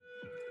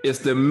It's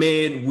the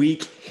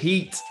midweek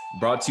heat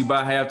brought to you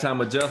by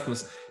Halftime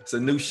Adjustments. It's a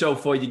new show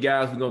for you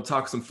guys. We're going to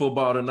talk some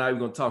football tonight. We're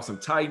going to talk some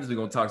Titans. We're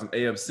going to talk some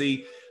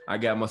AFC. I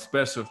got my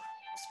special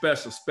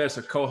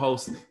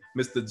co-host,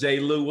 Mr.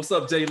 J. Lou. What's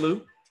up, J.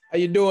 Lou? How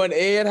you doing,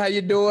 Ed? How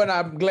you doing?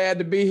 I'm glad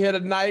to be here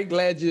tonight.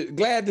 Glad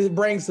to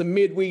bring some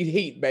midweek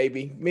heat,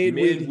 baby.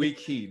 Midweek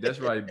heat. That's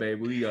right,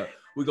 baby.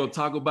 We're going to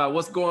talk about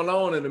what's going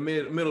on in the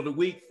middle of the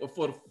week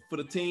for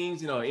the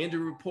teams,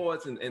 injury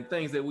reports and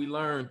things that we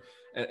learn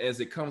as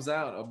it comes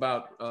out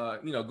about,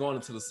 going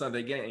into the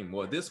Sunday game.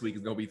 Well, this week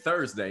is going to be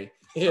Thursday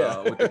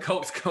with the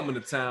Colts coming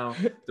to town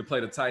to play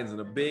the Titans in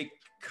a big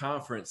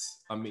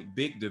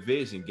big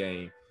division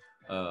game,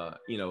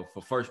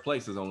 for first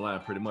place is on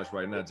line pretty much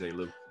right now, J.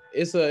 Lou.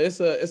 It's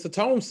a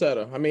tone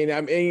setter. I mean,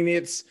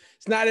 it's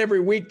not every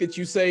week that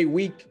you say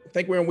I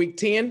think we're in week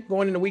 10,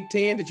 going into week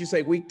 10, that you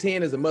say week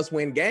 10 is a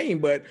must-win game,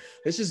 but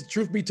it's just,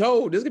 truth be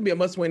told, this is gonna be a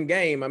must-win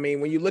game. I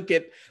mean, when you look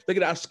at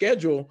our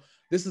schedule,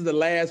 this is the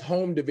last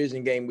home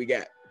division game we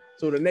got.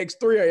 So the next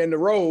three are in the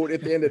road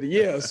at the end of the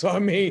year. So, I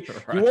mean,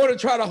 right. You want to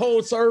try to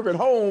hold serve at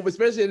home,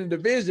 especially in the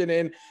division,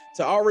 and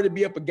to already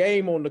be up a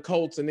game on the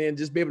Colts and then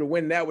just be able to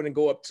win that one and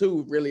go up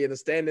two really in the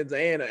standings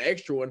and an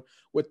extra one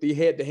with the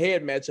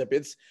head-to-head matchup.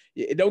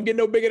 It don't get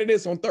no bigger than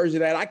this on Thursday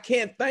night.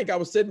 I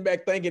was sitting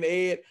back thinking,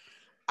 Ed,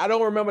 I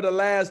don't remember the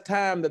last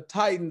time the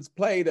Titans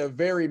played a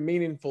very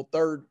meaningful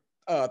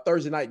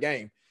Thursday night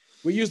game.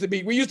 We used to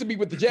be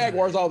with the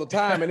Jaguars all the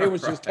time, and it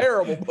was just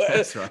terrible. But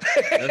that's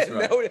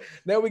right.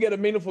 Now we get a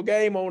meaningful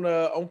game on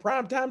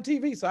primetime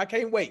TV, so I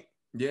can't wait.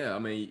 Yeah, I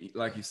mean,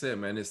 like you said,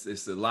 man,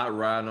 it's a lot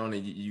riding on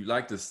it. You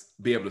like to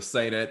be able to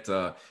say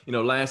that.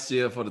 Last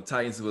year for the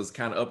Titans it was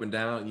kind of up and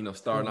down.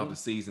 Starting off the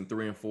season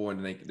 3-4,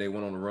 and then they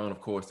went on a run, of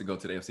course, to go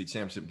to the AFC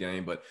Championship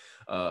game. But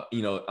I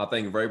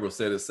think Vrabel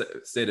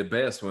said it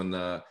best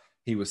when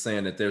he was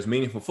saying that there's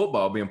meaningful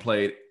football being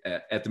played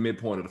at the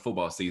midpoint of the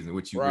football season,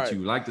 which you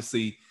like to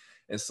see.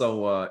 And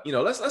so,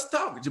 let's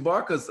talk,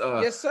 Jabbar, because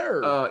yes,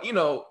 sir.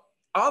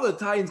 All the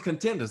Titans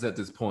contenders at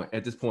this point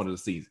of the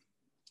season.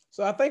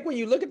 So I think when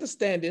you look at the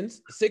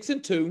standings,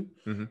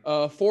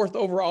 6-2, fourth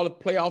overall, the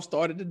playoffs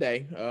started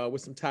today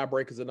with some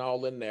tiebreakers and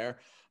all in there.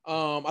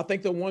 I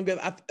think the one good,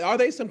 are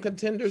they some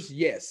contenders?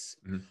 Yes.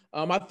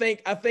 I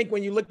think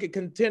when you look at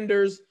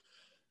contenders,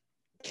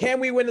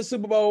 can we win the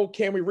Super Bowl?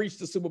 Can we reach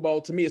the Super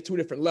Bowl? To me, it's two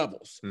different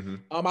levels.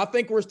 I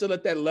think we're still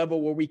at that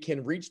level where we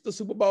can reach the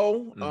Super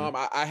Bowl.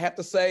 I have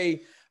to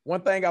say,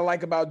 one thing I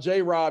like about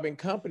J-Rob and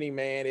company,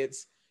 man,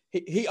 it's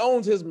he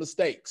owns his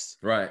mistakes.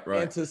 Right.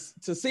 And to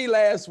see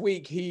last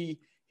week, he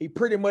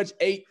pretty much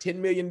ate $10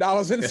 million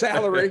in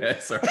salary.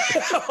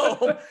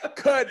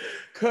 Cut.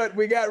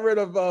 We got rid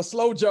of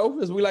Slow Joe,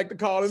 as we like to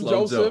call him,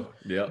 Joseph.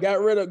 Yeah.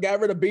 Got rid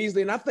of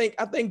Beasley, and I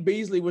think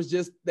Beasley was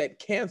just that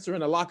cancer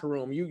in the locker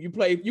room. You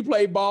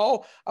play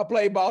ball. I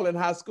played ball in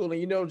high school, and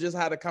you know just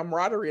how the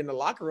camaraderie in the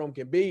locker room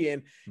can be.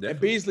 And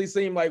Beasley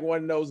seemed like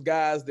one of those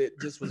guys that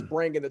just was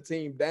bringing the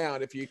team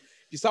down. If you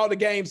saw the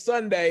game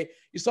Sunday,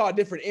 you saw a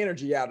different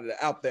energy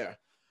out there.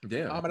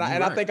 Yeah,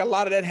 I think a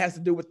lot of that has to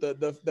do with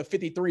the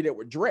 53 that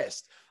were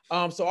dressed.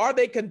 So are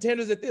they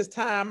contenders at this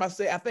time? I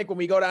think when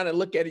we go down and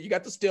look at it, you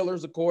got the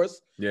Steelers, of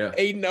course. Yeah.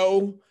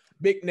 8-0.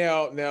 Big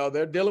now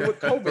they're dealing with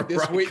COVID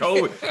this week.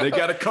 COVID. They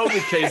got a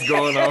COVID case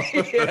going on.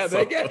 Yeah,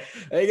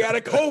 they got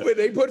a COVID.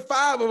 They put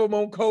 5 of them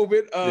on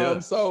COVID.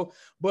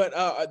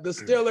 The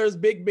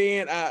Steelers, Big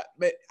Ben,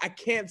 I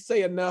can't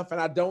say enough,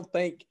 and I don't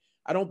think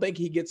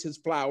he gets his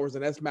flowers,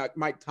 and that's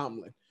Mike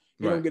Tomlin.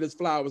 He don't get his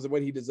flowers of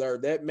what he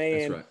deserved. That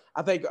man, right.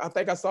 I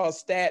think I saw a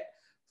stat,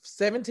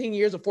 17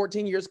 years or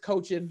 14 years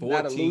coaching,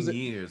 not a losing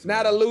record.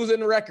 Not a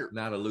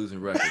losing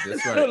record.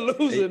 That's right. Not a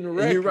losing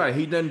record. You're right.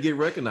 He doesn't get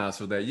recognized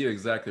for that. You're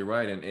exactly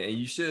right. And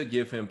you should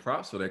give him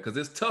props for that, because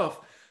it's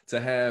tough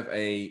to have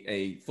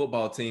a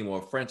football team or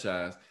a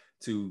franchise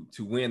to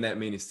win that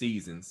many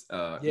seasons, in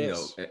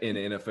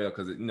the NFL,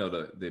 because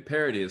the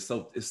parity is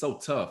so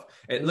tough.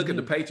 And look at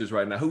the Patriots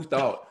right now.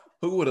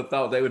 Who would have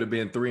thought they would have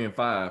been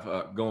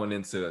 3-5 going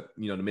into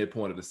the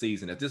midpoint of the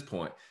season at this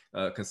point,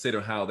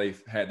 considering how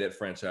they've had that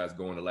franchise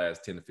going the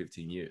last 10 to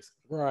 15 years.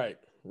 Right.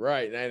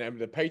 And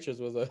the Patriots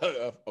was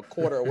a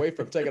quarter away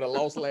from taking a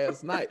loss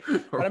last night.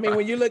 But I mean,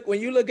 when you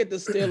look at the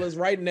Steelers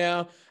right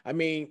now, I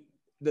mean,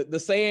 the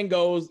saying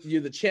goes, you're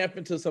the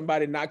champion till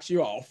somebody knocks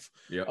you off.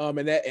 Yeah.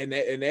 And that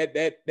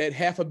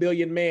 $500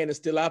 million man is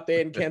still out there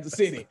in Kansas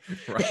City.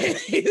 Right.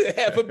 He's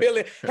half a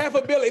Billy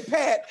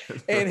Pat,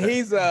 and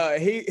he's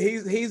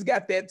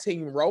got that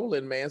team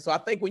rolling, man. So I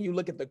think when you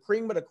look at the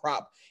cream of the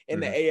crop in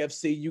the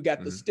AFC, you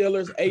got the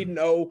Steelers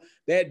 8-0.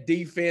 That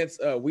defense,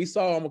 we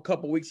saw them a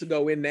couple weeks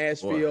ago in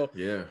Nashville. Boy,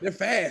 yeah, they're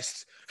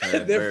fast.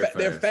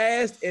 They're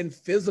fast and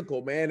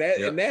physical, man.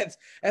 And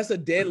that's a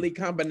deadly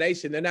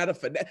combination. They're not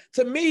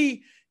to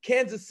me.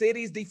 Kansas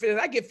City's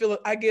defense,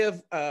 I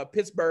give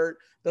Pittsburgh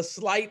the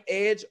slight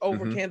edge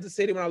over Kansas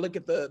City when I look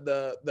at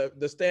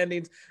the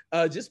standings,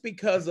 just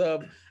because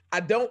of I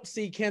don't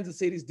see Kansas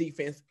City's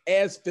defense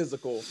as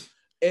physical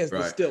as the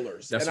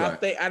Steelers. That's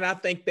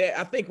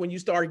I think when you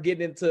start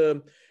getting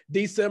into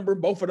December,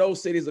 both of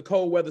those cities are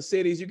cold weather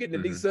cities. You get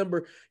into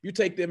December, you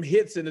take them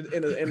hits in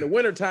the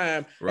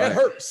wintertime, that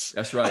hurts.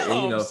 That's right.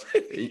 And,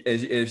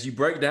 as you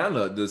break down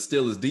the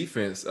Steelers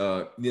defense,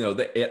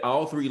 at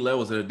all three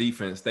levels of the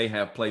defense, they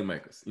have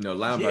playmakers.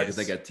 Linebackers,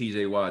 they got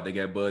TJ Watt, they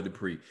got Bud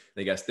Dupree,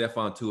 they got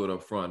Stephon Tuitt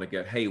up front, they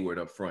got Hayward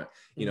up front.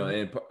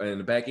 And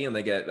the back end,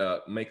 they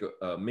got Mika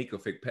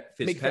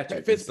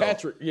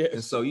Fitzpatrick. Yes.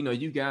 And so,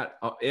 you got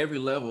every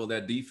level of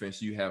that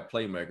defense, you have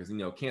playmakers.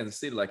 Kansas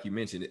City, like you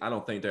mentioned, I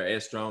don't think they're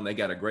as strong. They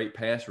got a great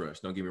pass rush,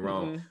 don't get me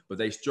wrong, but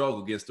they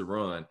struggle against the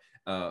run.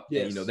 And,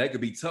 that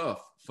could be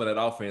tough for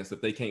that offense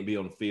if they can't be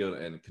on the field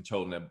and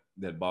controlling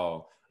that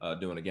ball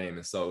during the game.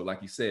 And so,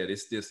 like you said,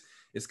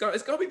 it's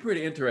gonna be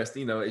pretty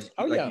interesting. The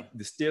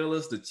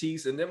Steelers, the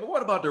Chiefs, and then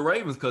what about the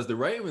Ravens? Because the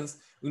Ravens,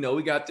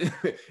 we got them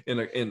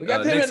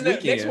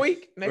next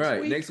week.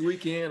 Next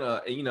weekend.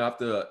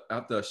 After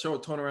a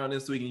short turnaround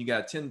this weekend, you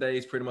got 10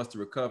 days pretty much to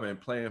recover and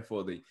plan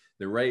for the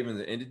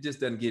Ravens, and it just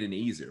doesn't get any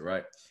easier,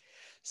 right?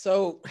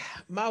 So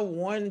my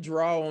one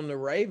draw on the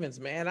Ravens,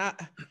 man, I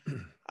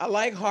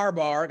like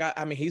Harbaugh.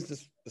 I mean, he's the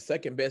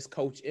second best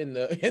coach in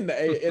the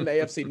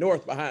AFC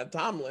North behind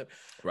Tomlin.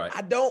 Right.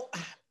 I don't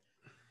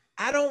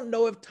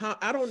know if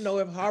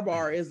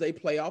Harbaugh is a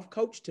playoff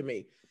coach to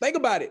me. Think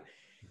about it.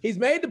 He's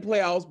made the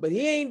playoffs, but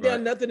he ain't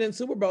done nothing in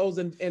Super Bowls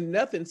and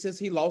nothing since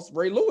he lost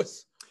Ray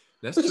Lewis.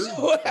 That's true.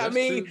 So, and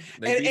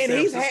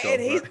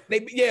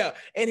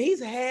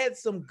he's had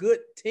some good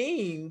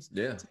teams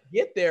to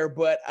get there,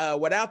 but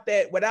without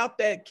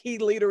that key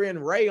leader in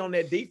Ray on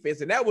that defense,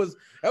 and that was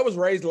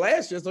Ray's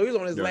last year, so he was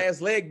on his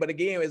last leg. But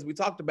again, as we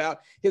talked about,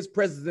 his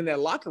presence in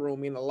that locker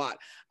room mean a lot.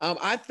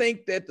 I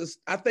think that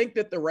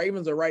the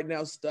Ravens are right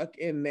now stuck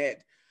in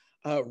that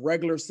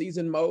regular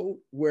season mode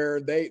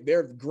where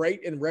they're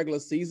great in regular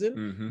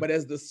season, but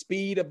as the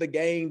speed of the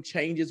game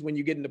changes when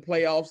you get into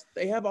playoffs,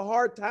 they have a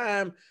hard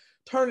time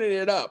turning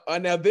it up.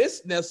 Now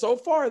so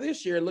far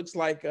this year, it looks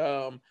like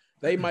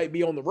they might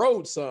be on the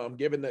road some,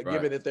 given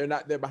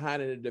that they're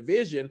behind in the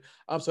division.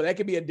 So that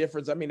could be a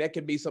difference. I mean, that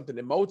could be something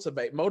that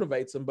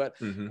motivates them. But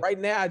right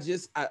now,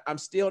 I'm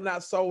still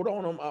not sold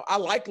on them. I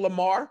like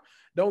Lamar.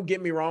 Don't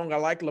get me wrong. I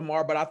like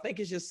Lamar, but I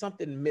think it's just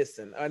something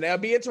missing. And I'll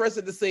be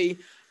interested to see.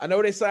 I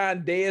know they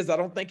signed Dez. I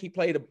don't think he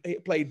played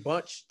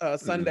bunch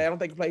Sunday. I don't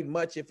think he played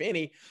much, if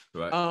any.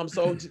 Right.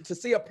 So to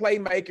see a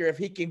playmaker, if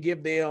he can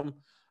give them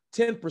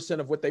 10%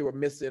 of what they were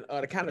missing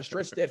to kind of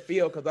stretch that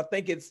field, because I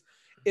think it's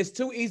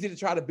too easy to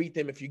try to beat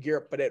them if you gear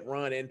up for that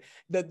run. And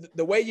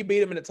the way you beat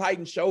them, and the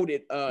Titans showed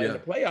it in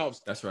the playoffs.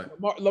 That's right.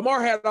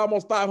 Lamar had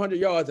almost 500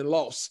 yards and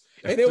lost,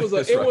 and it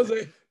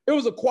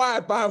was a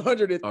quiet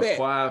 500 at that. A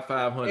quiet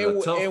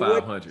 500, tough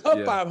 500.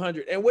 Tough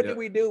 500. And what did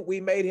we do?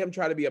 We made him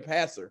try to be a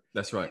passer.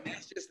 That's right. And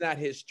that's just not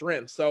his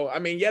strength. So, I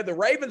mean, the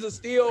Ravens are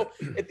still,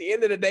 at the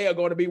end of the day, are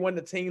going to be one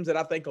of the teams that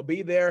I think will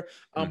be there.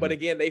 But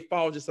again, they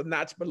fall just a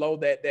notch below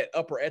that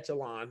upper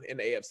echelon in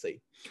the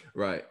AFC.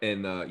 Right.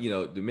 And,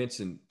 to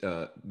mention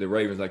the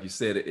Ravens, like you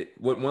said,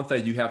 one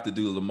thing you have to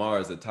do, Lamar,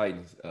 as the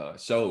Titans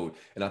showed,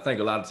 and I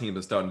think a lot of teams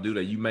are starting to do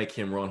that, you make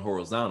him run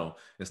horizontal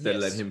instead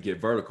of letting him get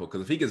vertical.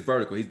 Because if he gets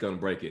vertical, he's going to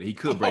break it. He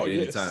could break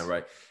it anytime,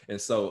 right? And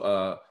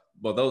so,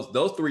 but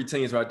those three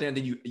teams right there, and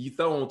then you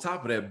throw on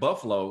top of that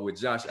Buffalo with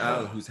Josh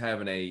Allen, who's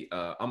having I'm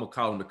going to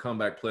call him the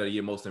comeback player of the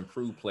year, most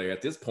improved player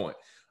at this point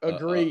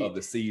of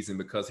the season,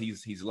 because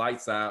he's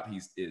lights out.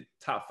 He's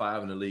top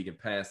 5 in the league in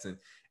passing.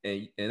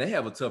 And they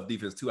have a tough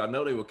defense too. I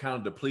know they were kind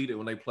of depleted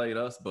when they played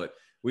us, but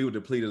we were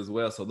depleted as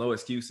well. So no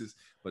excuses.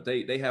 But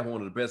they have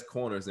one of the best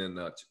corners in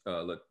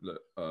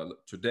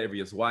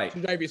Tre'Davious White.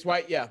 Tre'Davious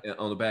White, yeah.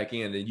 On the back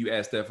end, and you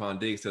add Stephon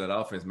Diggs to that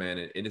offense, man,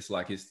 and it's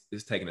like it's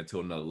taking it to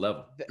another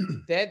level.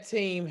 That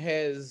team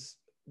has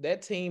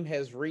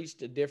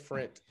reached a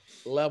different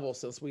level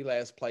since we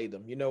last played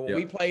them. When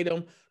we played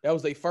them, that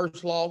was their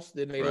first loss.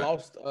 Then they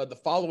lost the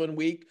following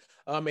week.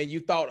 And you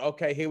thought,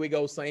 okay, here we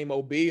go, same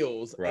old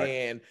Bills. Right.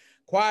 And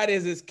quiet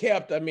as it's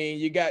kept, I mean,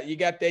 you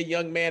got that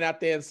young man out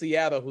there in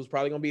Seattle who's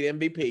probably going to be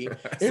the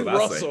MVP in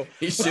Russell.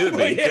 He should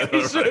be.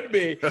 He should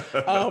be.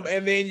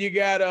 And then you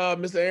got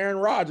Mr. Aaron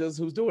Rodgers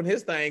who's doing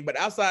his thing. But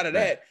outside of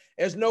that,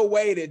 there's no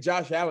way that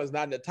Josh Allen's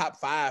not in the top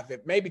 5,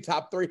 if maybe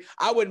top 3.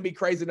 I wouldn't be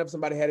crazy enough if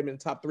somebody had him in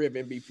the top 3 of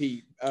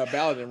MVP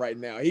balloting right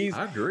now.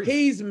 I agree.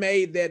 He's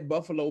made that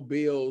Buffalo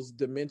Bills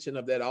dimension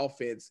of that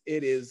offense.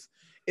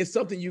 It's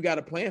something you got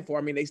to plan for.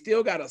 I mean, they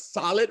still got a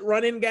solid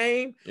running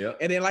game. Yeah.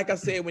 And then, like I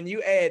said, when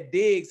you add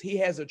Diggs, he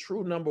has a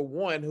true number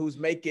 1 who's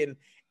making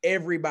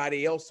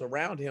everybody else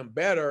around him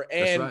better.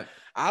 And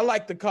I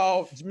like to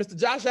call Mr.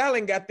 Josh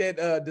Allen got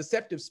that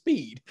deceptive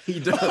speed.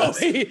 He does.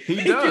 He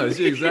does.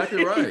 You're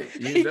exactly right.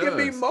 He can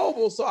be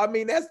mobile. So I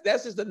mean, that's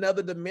just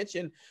another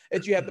dimension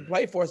that you have to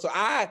play for. So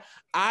I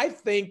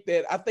think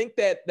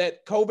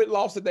that COVID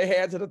loss that they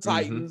had to the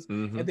Titans,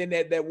 and then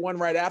that one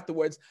right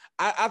afterwards.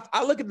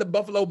 I look at the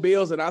Buffalo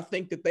Bills and I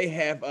think that they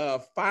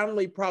have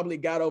finally probably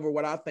got over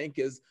what I think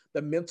is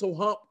the mental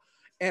hump.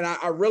 And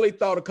I really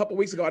thought a couple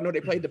weeks ago, I know they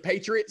played the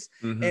Patriots,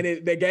 and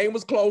the game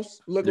was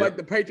close. Looked like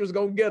the Patriots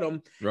going to get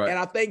them. Right. And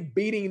I think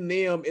beating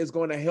them is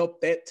going to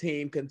help that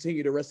team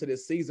continue the rest of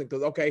this season.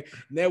 Because, okay,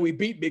 now we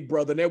beat Big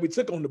Brother. Now we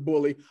took on the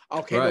bully.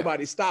 Okay,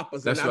 nobody stop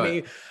us. And I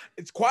mean,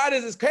 it's quiet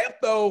as it's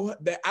kept, though,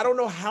 that I don't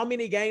know how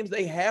many games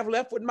they have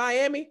left with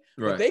Miami,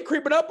 but they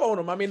creeping up on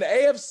them. I mean, the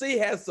AFC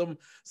has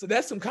so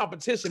that's some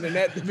competition in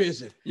that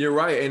division. You're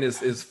right. And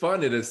it's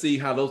funny to see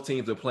how those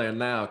teams are playing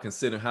now,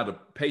 considering how the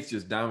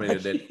Patriots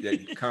dominated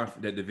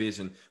that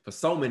division for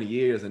so many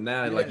years. And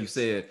now, like you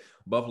said,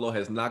 Buffalo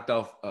has knocked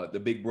off the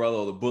big brother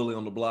or the bully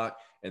on the block,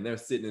 and they're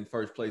sitting in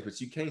first place. But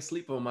you can't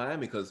sleep on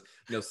Miami because,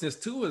 since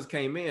Tua's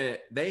came in,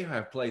 they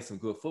have played some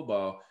good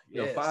football.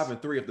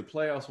 5-3. If the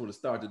playoffs were to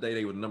start today,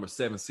 they were the number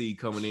 7 seed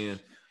coming in.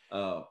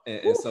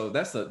 And so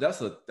that's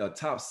a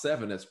top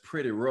 7 that's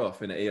pretty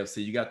rough in the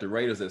AFC. You got the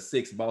Raiders at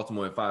 6,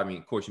 Baltimore at 5. I mean,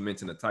 of course, you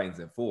mentioned the Titans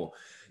at 4.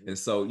 And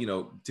so,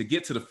 to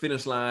get to the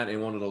finish line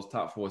in one of those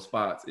top 4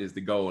 spots is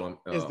the goal.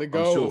 I'm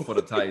sure for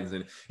the Titans,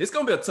 and it's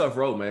gonna be a tough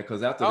road, man.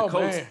 Because after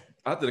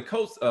the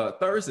Colts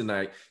Thursday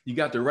night, you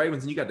got the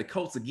Ravens and you got the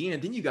Colts again.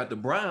 Then you got the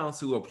Browns,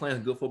 who are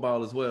playing good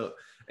football as well.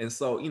 And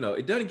so,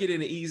 it doesn't get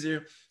any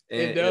easier.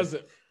 And it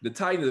doesn't. The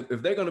Titans,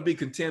 if they're going to be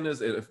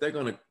contenders, if they're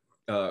going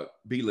to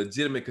be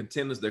legitimate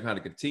contenders, they're going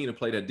to continue to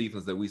play that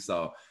defense that we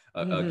saw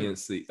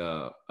against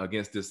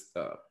this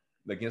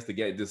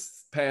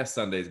past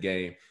Sunday's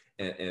game,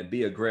 and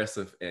be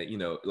aggressive,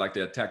 and like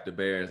they attack the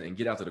Bears and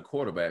get out to the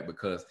quarterback.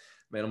 Because,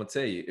 man, I'm gonna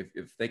tell you,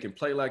 if they can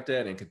play like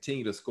that and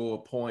continue to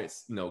score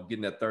points,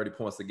 getting that 30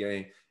 points a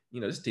game,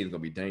 this team's gonna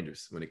be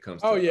dangerous when it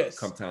comes to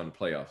come time to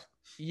playoffs.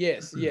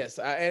 Yes.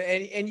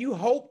 And you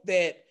hope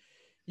that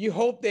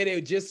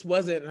it just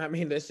wasn't. I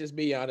mean, let's just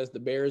be honest. The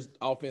Bears'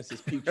 offense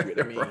is putrid.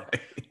 I mean,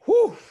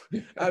 whew.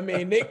 I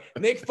mean,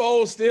 Nick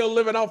Foles still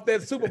living off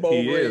that Super Bowl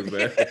ring. Is,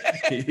 man.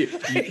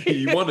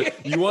 You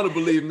want to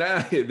believe now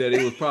that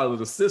it was probably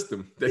the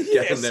system that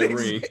got in that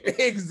ring.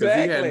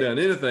 Exactly. He hadn't done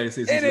anything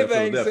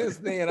since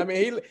then. I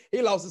mean,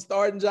 he lost his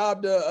starting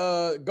job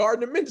to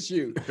Gardner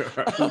Minshew,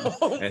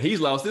 and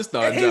he's lost his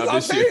starting job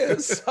this year.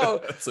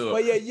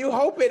 But yeah, you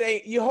hope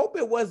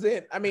it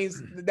wasn't. I mean,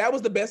 that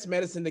was the best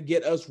medicine to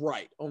get us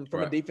right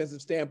from a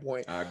defensive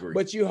standpoint. I agree.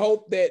 But you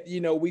hope that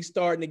we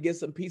starting to get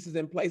some pieces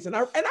in place, and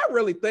I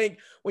really think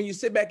when you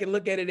sit back and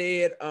look at it,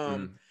 Ed,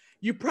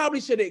 you probably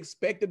should have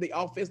expected the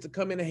offense to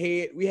come in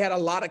ahead. We had a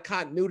lot of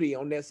continuity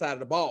on that side of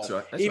the ball.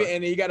 That's right.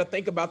 And you got to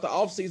think about the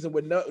offseason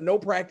with no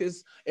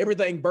practice,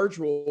 everything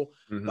virtual.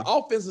 The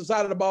offensive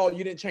side of the ball,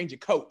 you didn't change your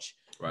coach.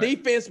 Right.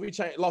 Defense, we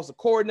lost a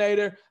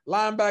coordinator,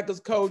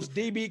 linebackers coach,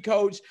 DB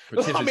coach.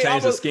 Potentially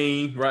change the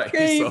scheme, right?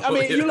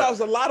 You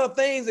lost a lot of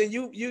things, and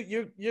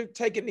you're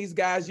taking these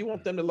guys. You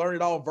want them to learn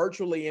it all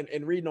virtually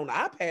and reading on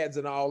iPads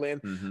and all.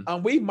 And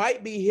we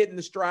might be hitting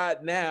the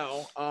stride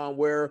now,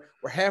 where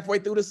we're halfway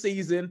through the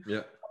season.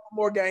 Yeah.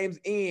 More games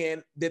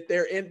in that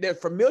they're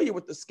familiar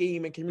with the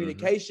scheme and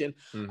communication.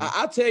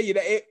 I'll tell you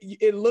that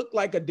it looked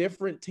like a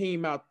different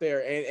team out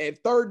there, and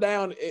third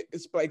down it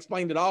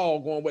explained it all,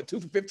 going 2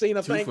 for 15,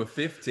 I think. 2 for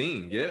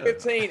 15, yeah.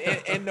 15.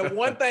 And the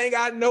one thing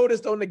I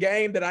noticed on the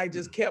game that I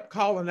just kept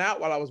calling out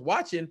while I was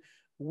watching,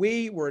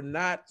 we were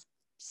not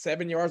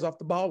 7 yards off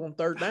the ball on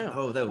third down.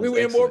 Oh, that was we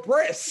were in more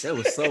press. That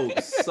was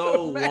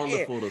so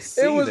wonderful to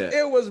see.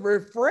 It was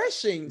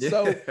refreshing. Yeah.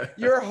 So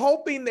you're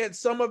hoping that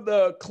some of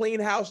the clean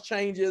house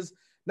changes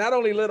not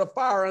only lit a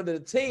fire under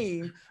the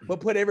team, but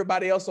put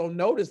everybody else on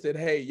notice that,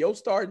 hey, your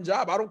starting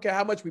job, I don't care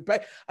how much we pay.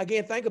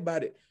 Again, think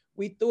about it.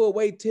 We threw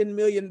away $10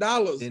 million.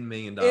 $10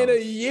 million. In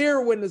a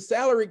year when the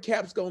salary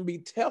cap's going to be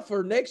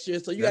tougher next year.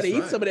 So you got to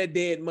eat some of that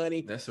dead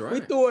money. That's right. We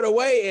threw it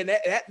away, and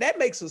that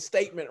makes a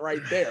statement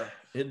right there.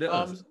 It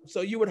does. So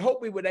you would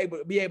hope we would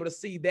be able to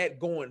see that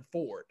going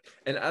forward.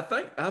 And I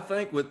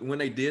think when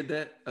they did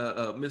that,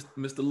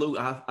 Mr. Lou,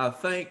 I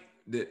think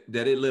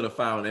that it lit a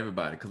fire on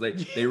everybody, because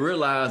they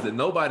realized that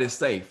nobody's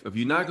safe. If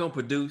you're not going to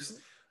produce,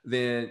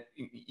 then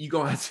you're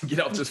going to have to get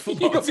off this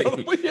football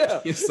team.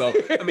 Yeah. So,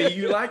 I mean,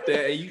 you like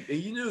that. And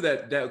you knew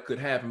that could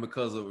happen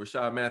because of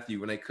Rashad Matthew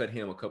when they cut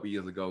him a couple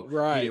years ago.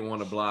 Right. He didn't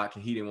want to block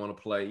and he didn't want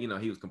to play.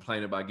 He was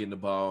complaining about getting the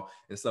ball.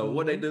 And so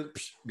what they do,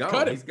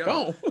 he's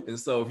gone. And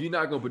so if you're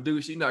not going to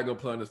produce, you're not going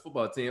to play on this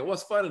football team. And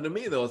what's funny to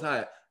me, though, is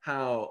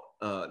how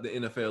the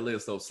NFL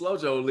is. So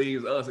Slojo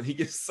leaves us and he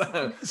gets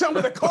signed. Some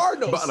of the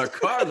Cardinals. By the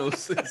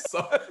Cardinals.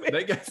 So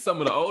they got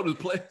some of the oldest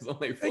players on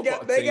their football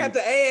team. They got the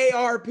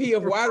AARP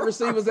of wide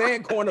receivers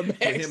and cornerbacks.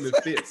 And him and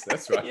Fitz.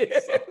 That's right.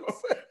 Yes.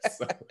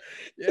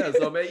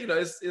 So man,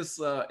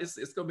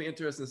 it's gonna be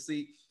interesting to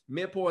see.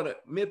 Midpoint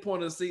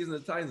of the season, the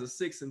Titans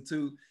are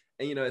 6-2.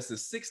 And it's the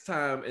 6th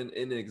time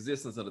in the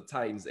existence of the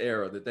Titans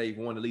era that they've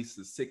won at least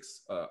the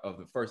 6 of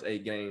the first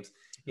 8 games.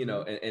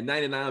 And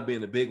 99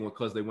 being the big one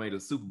because they went to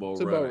the Super Bowl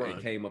run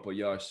and came up a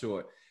yard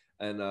short.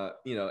 And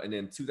and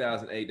then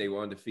 2008 they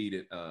were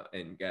undefeated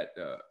and got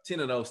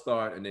 10-0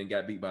 start, and then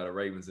got beat by the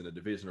Ravens in the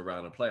divisional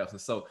round of playoffs.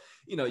 And so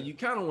you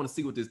kind of want to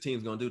see what this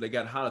team's gonna do. They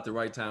got hot at the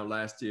right time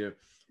last year.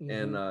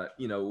 And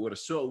with a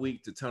short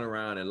week to turn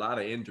around and a lot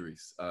of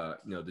injuries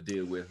to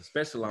deal with,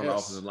 especially on the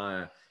offensive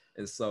line.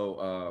 And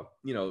so,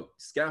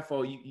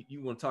 Saffold,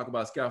 you want to talk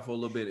about Saffold a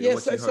little bit?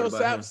 Yes. Yeah, so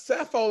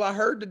Saffold, I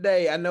heard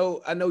today. I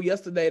know.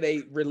 Yesterday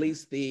they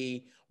released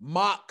the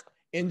mock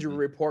injury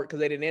report because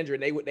they didn't injure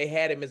and they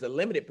had him as a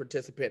limited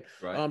participant.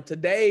 Right.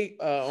 Today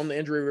on the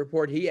injury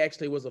report, he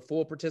actually was a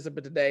full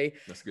participant today.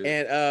 That's good.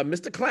 And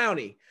Mr.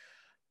 Clowney,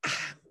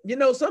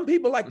 some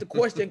people like to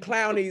question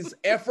Clowney's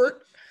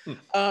effort,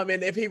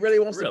 and if he really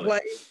wants to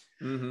play.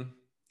 Mm-hmm.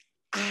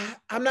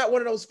 I'm not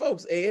one of those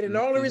folks, Ed. And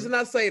the only reason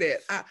I say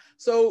that,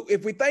 so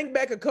if we think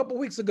back a couple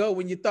weeks ago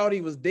when you thought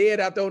he was dead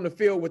out there on the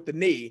field with the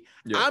knee,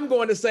 I'm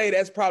going to say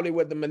that's probably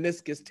what the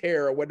meniscus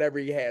tear or whatever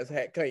he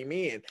had came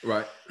in.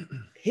 Right.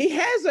 He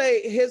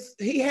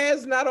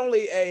has not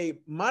only a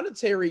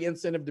monetary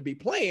incentive to be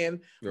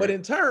playing, but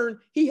in turn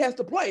he has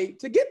to play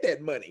to get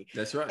that money.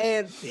 That's right.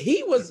 And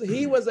he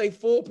was a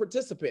full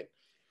participant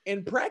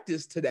in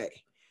practice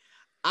today.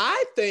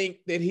 I think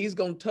that he's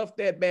going to tough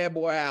that bad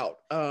boy out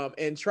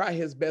and try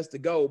his best to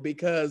go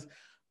because,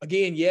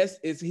 again, yes,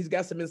 he's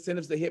got some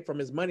incentives to hit from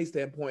his money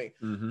standpoint.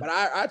 Mm-hmm. But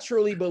I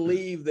truly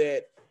believe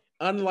that,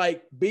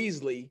 unlike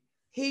Beasley,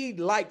 he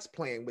likes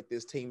playing with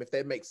this team, if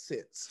that makes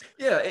sense.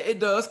 Yeah, it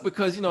does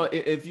because,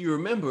 if you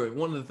remember,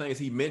 one of the things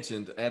he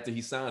mentioned after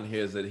he signed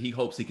here is that he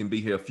hopes he can be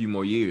here a few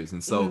more years.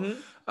 And so,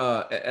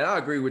 and I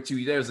agree with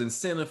you. There's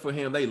incentive for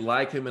him. They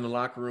like him in the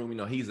locker room.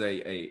 He's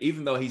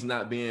even though he's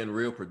not being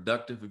real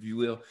productive, if you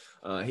will,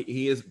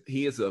 he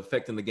is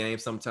affecting the game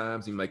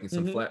sometimes. He's making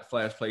some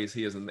flash plays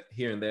here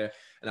and there.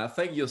 And I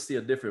think you'll see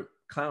a different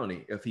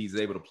Clowney if he's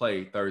able to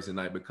play Thursday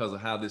night because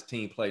of how this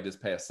team played this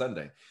past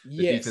Sunday. The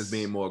defense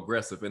being more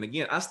aggressive. And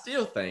again, I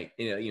still think,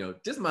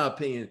 just my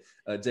opinion,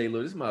 Jay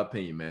Lou, this is my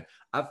opinion, man.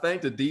 I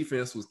think the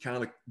defense was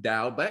kind of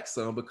dialed back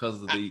some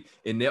because of the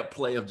inept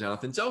play of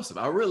Jonathan Joseph.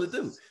 I really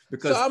do.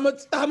 Because so I'm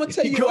gonna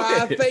tell you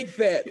why I think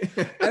that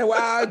and why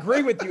I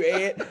agree with you,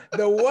 Ed.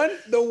 The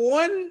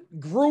one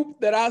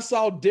group that I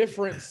saw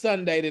different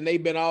Sunday than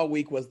they've been all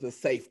week was the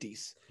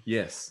safeties.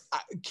 Yes.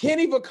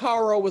 Kenny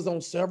Vaccaro was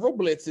on several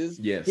blitzes.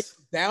 Yes. He's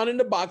down in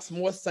the box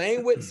more.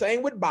 Same with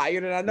Byard.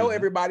 And I know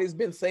everybody's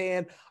been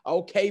saying,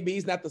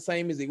 KB's not the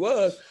same as he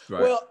was.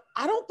 Right. Well,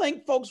 I don't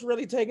think folks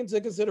really take into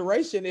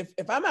consideration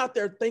if I'm out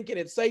there thinking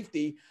it's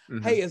safety,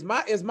 hey, is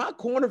my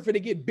corner for to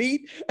get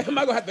beat? Am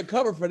I gonna have to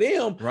cover for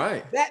them?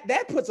 Right.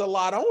 That puts a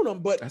lot on them.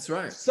 But that's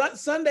right.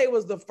 Sunday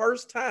was the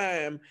first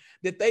time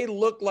that they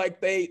looked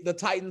like the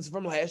Titans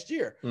from last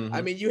year.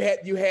 I mean, you had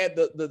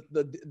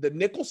the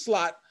nickel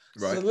slot.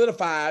 Right.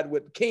 Solidified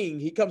with King.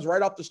 He comes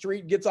right off the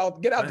street, get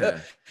out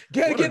there,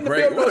 get in the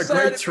field. What a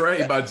great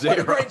trade by J. What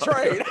a great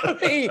trade. I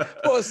mean,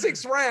 for a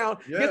 6th round,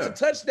 gets a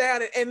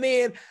touchdown, and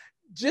then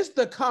just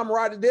the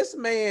camaraderie. This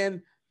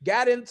man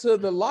got into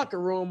the locker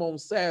room on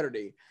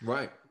Saturday.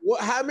 Right.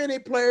 How many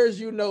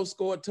players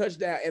score a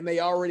touchdown and they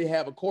already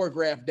have a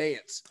choreographed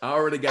dance? I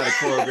already got a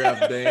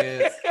choreographed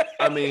dance.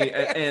 I mean,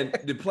 and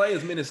to play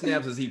as many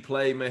snaps as he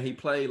played, man, he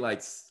played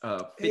like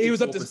 54%. He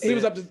was up to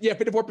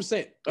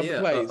 54% of the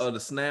plays of the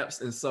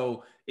snaps. And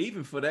so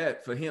even for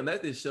him,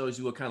 that just shows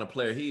you what kind of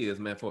player he is,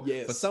 man. For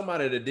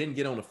somebody that didn't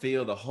get on the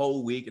field the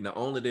whole week and the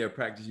only day of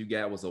practice you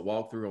got was a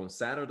walkthrough on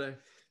Saturday.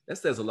 That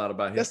says a lot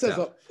about his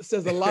talent. It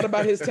says a lot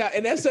about his talent.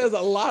 And that says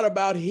a lot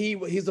about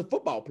he's a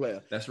football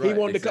player. That's right. He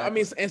wanted to come. I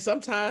mean, and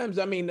sometimes,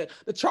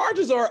 the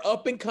Chargers are an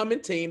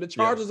up-and-coming team. The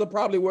Chargers are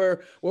probably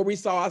where we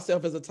saw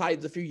ourselves as a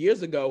Titans a few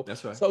years ago.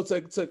 That's right. So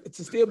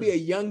to still be a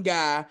young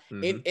guy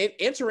and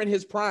entering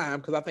his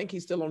prime, because I think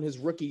he's still on his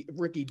rookie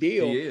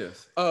deal. He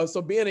is.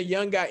 So being a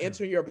young guy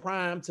entering your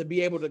prime to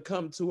be able to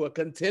come to a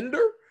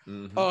contender,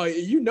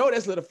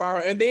 that's lit a fire.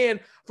 And then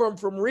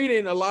from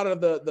reading a lot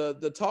of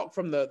the talk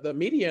from the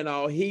media and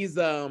all,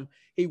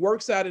 he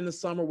works out in the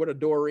summer with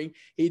Adoree.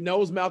 He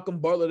knows Malcolm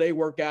Butler. They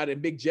work out,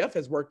 and Big Jeff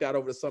has worked out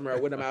over the summer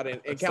with him out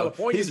in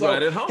California. He's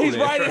right at home. He's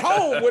right at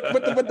home with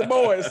the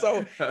boys.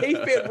 So he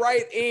fit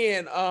right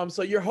in.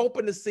 So you're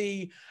hoping to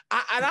see.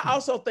 I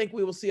also think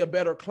we will see a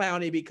better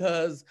Clowney,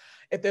 because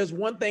if there's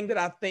one thing that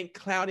I think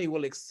Clowney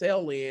will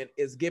excel in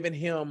is giving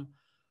him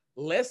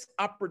less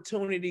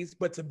opportunities,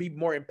 but to be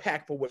more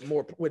impactful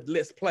with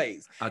less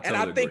plays.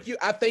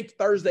 I think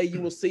Thursday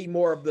you will see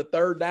more of the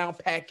third down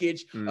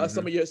package,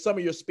 some of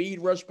your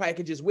speed rush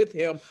packages with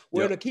him,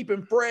 where to keep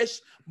him fresh,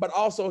 but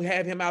also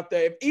have him out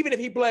there. Even if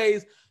he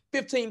plays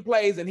 15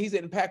 plays and he's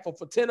impactful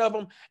for 10 of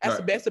them,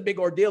 that's a big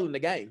ordeal in the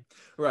game.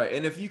 Right.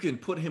 And if you can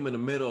put him in the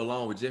middle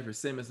along with Jeffrey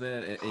Simmons,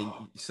 man, and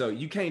so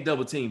you can't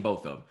double team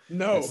both of them.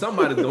 No. And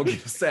somebody's going to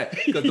get a sack.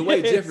 Because the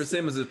way Jeffrey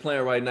Simmons is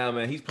playing right now,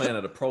 man, he's playing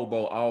at a Pro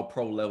Bowl, all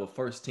pro level,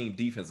 first team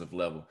defensive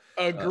level.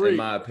 Agreed. In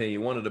my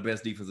opinion, one of the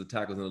best defensive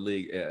tackles in the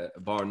league,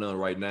 bar none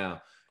right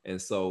now. And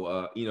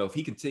so, if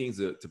he continues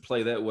to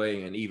play that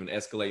way and even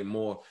escalate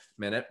more,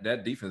 man,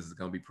 that defense is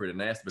going to be pretty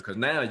nasty, because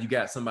now you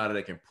got somebody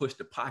that can push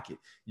the pocket.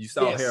 You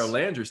saw Harold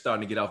Landry starting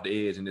to get off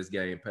the edge in this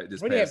game.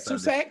 Two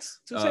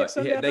sacks? Two sacks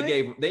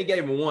they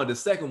gave him one. The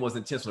second was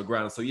intentional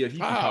grounding. So, yeah, if you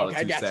can call it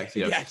 2 sacks.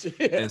 Yeah.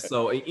 Gotcha. And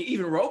so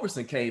even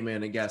Roberson came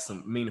in and got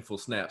some meaningful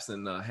snaps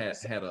and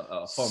had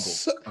a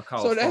fumble, a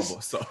college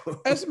fumble. So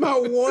that's my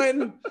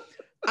one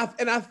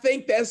I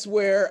think that's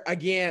where,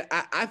 again,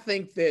 I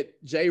think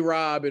that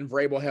J-Rob and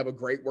Vrabel have a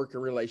great working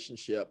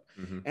relationship.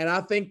 Mm-hmm. And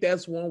I think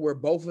that's one where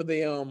both of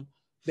them,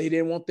 they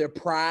didn't want their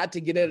pride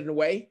to get in the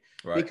way.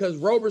 Right. Because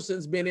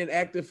Roberson's been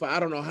inactive for I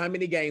don't know how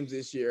many games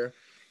this year.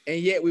 And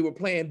yet we were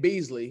playing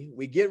Beasley.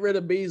 We get rid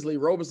of Beasley.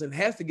 Roberson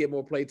has to get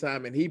more play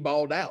time, and he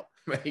balled out.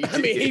 He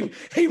played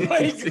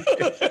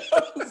good.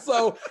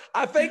 So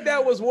I think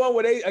that was one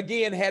where they,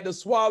 again, had to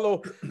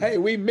swallow, hey,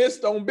 we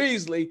missed on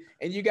Beasley,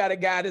 and you got a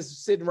guy that's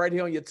sitting right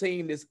here on your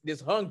team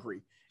that's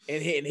hungry,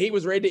 and he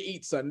was ready to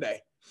eat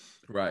Sunday.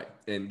 Right.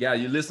 And guy,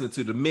 you're listening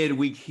to the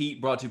Midweek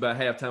Heat, brought to you by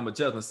Halftime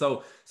Adjustment.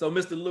 So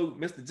Mr. Lou,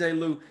 Mr. J.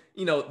 Lou,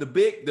 the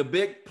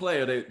big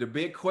player, the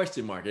big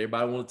question mark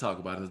everybody want to talk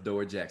about is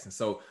Dory Jackson.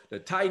 So the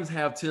Titans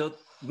have till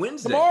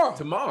Wednesday,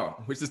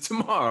 tomorrow, which is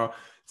tomorrow,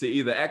 to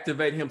either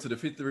activate him to the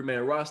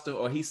 53-man roster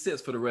or he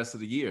sits for the rest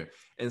of the year.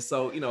 And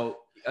so,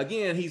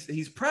 again,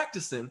 he's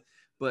practicing,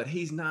 but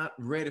he's not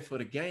ready for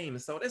the game.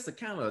 And so that's a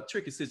kind of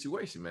tricky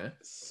situation, man.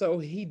 So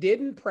he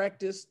didn't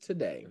practice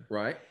today.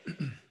 Right.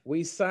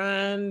 We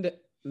signed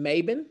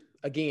Maben,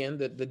 again,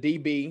 the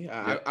DB.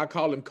 Yep. I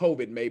call him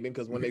COVID Maben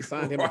because when they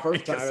signed him the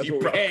first time, that's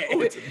what we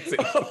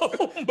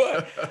had.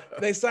 But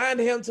they signed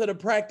him to the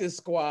practice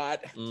squad.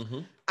 Mm-hmm.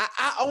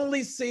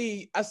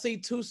 I see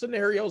two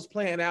scenarios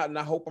playing out, and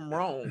I hope I'm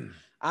wrong.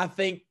 I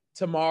think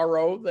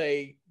tomorrow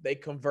they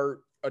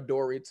convert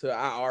Adoree to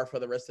IR for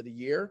the rest of the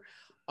year.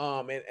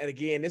 And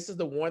again, this is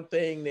the one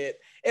thing that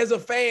as a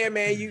fan,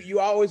 man, you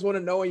always want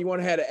to know and you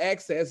want to have the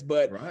access,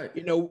 but right.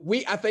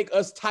 I think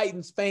us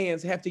Titans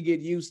fans have to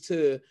get used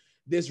to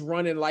this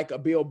running like a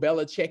Bill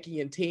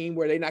Belichickian team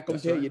where they're not going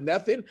to tell you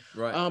nothing.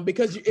 Right.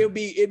 Because it'd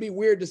be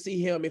weird to see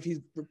him if he's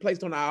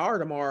replaced on IR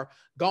tomorrow,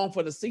 gone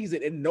for the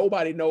season, and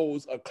nobody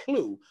knows a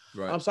clue.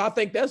 Right. So I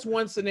think that's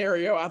one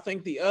scenario. I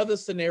think the other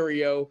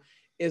scenario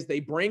is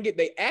they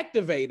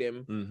activate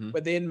him, mm-hmm.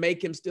 but then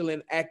make him still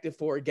inactive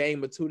for a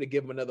game or two to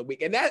give him another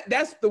week. And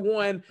that's the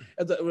one,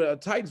 as a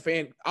Titans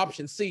fan,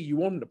 option C, you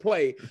want him to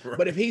play. Right.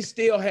 But if he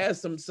still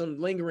has some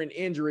lingering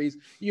injuries,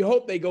 you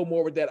hope they go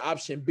more with that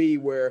option B,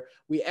 where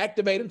we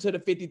activate him to the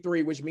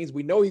 53, which means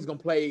we know he's going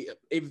to play.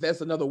 If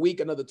that's another week,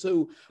 another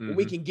two, mm-hmm.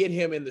 we can get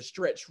him in the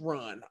stretch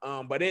run.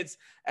 But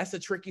that's a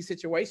tricky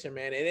situation,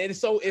 man. And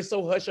it's so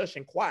hush hush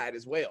and quiet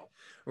as well.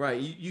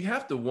 Right. You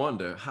have to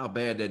wonder how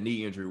bad that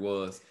knee injury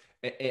was.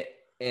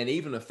 And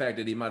even the fact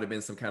that he might have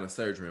been some kind of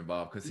surgery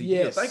involved, because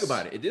think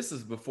about it. This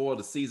is before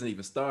the season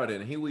even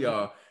started, and here we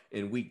are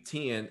in week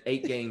 10,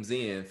 8 games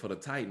in for the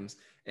Titans,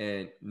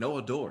 and no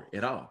Adoree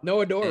at all.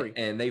 No Adoree.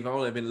 And they've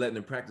only been letting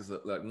him practice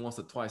like once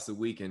or twice a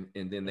week, and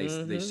then they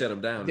shut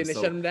him down. Then they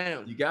shut him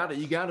down. You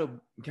gotta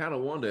kind of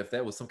wonder if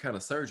that was some kind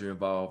of surgery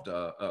involved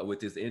with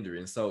this injury.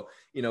 And so,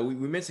 we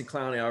mentioned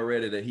Clowney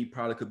already, that he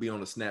probably could be on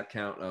the snap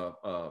count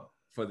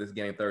for this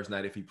game Thursday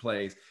night if he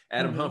plays.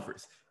 Adam mm-hmm.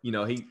 Humphries.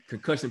 He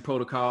concussion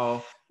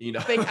protocol.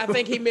 I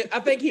think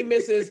he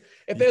misses.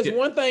 If there's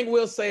one thing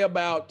we'll say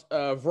about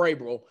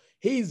Vrabel,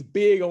 he's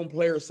big on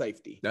player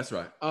safety. That's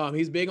right.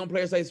 He's big on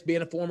player safety,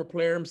 being a former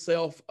player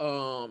himself,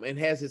 and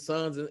has his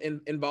sons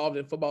involved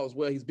in football as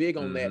well. He's big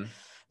on mm-hmm. that.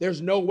 There's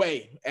no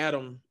way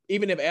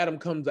even if Adam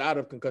comes out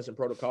of concussion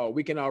protocol,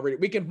 we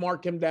can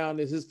mark him down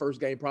as his first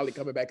game, probably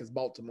coming back as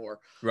Baltimore.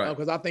 Right.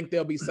 Because I think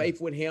they'll be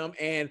safe with him.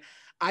 And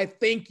I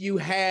think you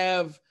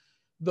have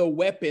the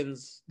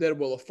weapons that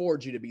will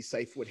afford you to be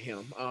safe with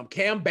him.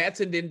 Cam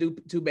Batson didn't do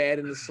too bad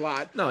in the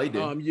slot. No, he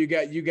didn't. You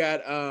got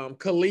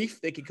Khalif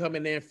that can come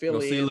in there and fill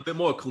in. See a little bit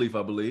more Khalif,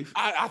 I believe.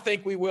 I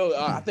think we will.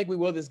 I think we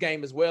will this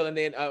game as well. And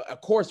then, of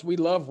course, we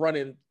love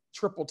running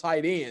triple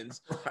tight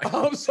ends.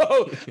 Right.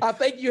 So I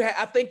think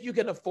you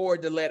can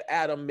afford to let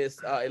Adam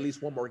miss at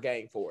least one more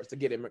game for us to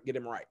get him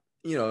right.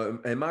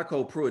 And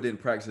Michael Pruitt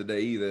didn't practice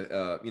today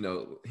either.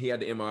 He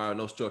had the MRI,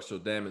 no structural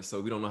damage, so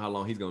we don't know how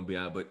long he's going to be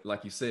out. But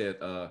like you said,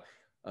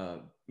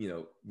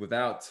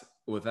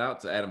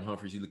 without Adam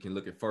Humphries, you can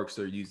look at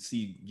Ferkser. You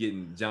see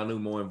getting Jonnu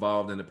more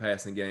involved in the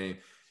passing game,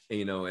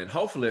 and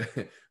hopefully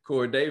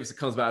Corey Davis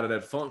comes out of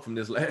that funk from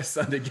this last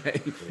Sunday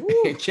game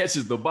and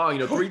catches the ball.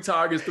 3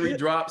 targets, 3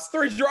 drops.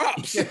 3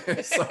 drops.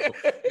 So,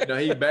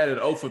 he batted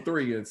 0 for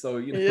 3. And so,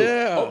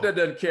 hope that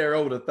doesn't carry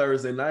over to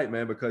Thursday night,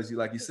 man, because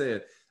like you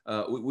said,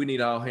 we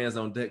need all hands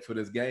on deck for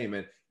this game.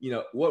 And,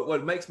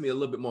 what makes me a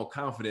little bit more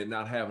confident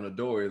not having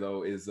Adoree,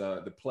 though, is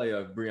the play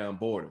of Breon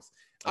Borders.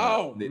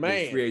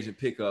 The free agent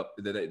pickup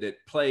that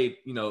played,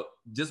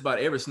 just about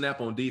every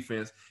snap on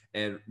defense,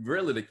 and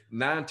really the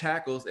 9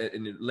 tackles,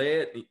 and it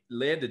led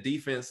the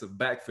defensive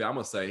backfield. I'm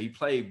gonna say he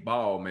played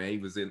ball, man. He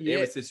was in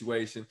every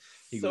situation.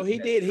 He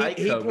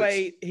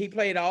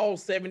played all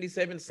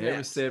 77 snaps.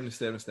 Every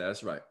 77 snaps.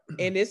 That's right.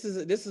 And this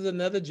is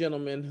another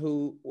gentleman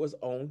who was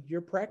on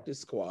your practice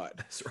squad.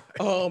 That's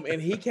right.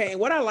 And he came.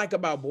 What I like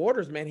about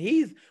Borders, man,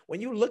 when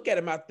you look at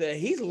him out there,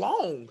 he's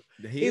long.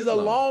 He's a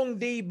long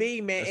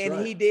DB, man. That's and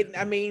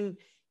right.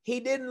 He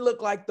didn't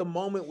look like the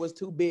moment was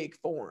too big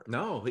for him.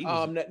 No. He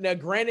was... Now,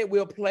 granted,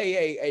 we'll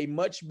play a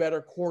much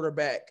better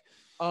quarterback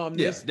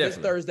this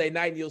Thursday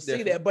night, and you'll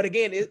see that. But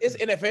again, it's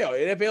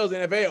NFL. NFL's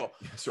NFL.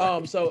 That's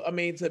right. So I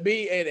mean, to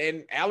be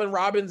and Allen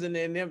Robinson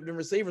and the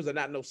receivers are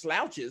not no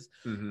slouches.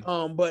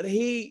 But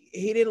he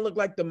didn't look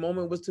like the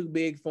moment was too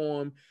big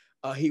for him.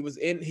 He was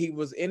in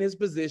his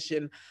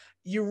position.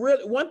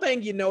 One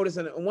thing you notice,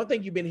 and one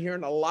thing you've been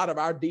hearing a lot of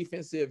our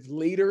defensive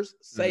leaders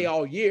say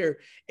all year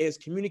is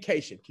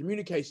communication.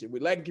 We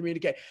lack in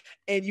communication.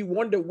 And you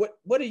wonder,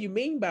 what do you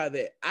mean by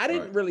that? I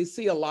didn't really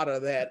see a lot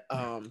of that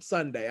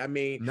Sunday. I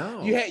mean,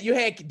 you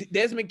had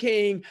Desmond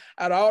King,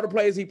 out of all the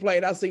plays he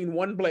played, I've seen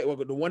one play. Well,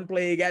 the one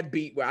play he got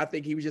beat where I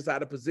think he was just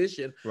out of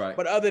position. Right.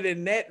 But other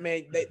than that,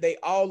 man, they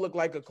all look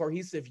like a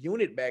cohesive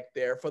unit back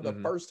there for the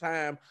first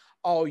time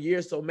all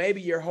year. So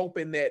maybe you're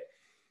hoping that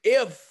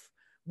if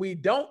we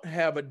don't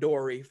have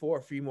Adoree' for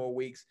a few more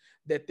weeks,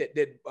 that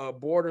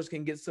Borders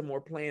can get some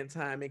more playing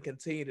time and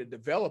continue to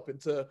develop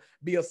into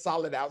be a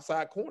solid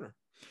outside corner.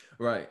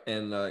 Right.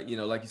 And,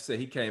 like you said,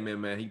 he came in,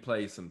 man, he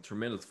played some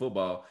tremendous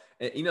football.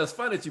 And, it's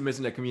funny that you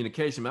mentioned that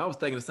communication, man. I was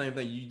thinking the same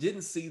thing. You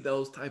didn't see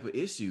those type of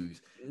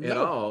issues at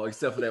all,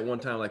 except for that one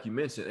time, like you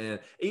mentioned. And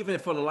even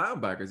for the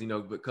linebackers,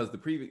 because the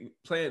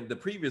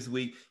previous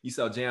week, you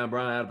saw Jan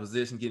Brown out of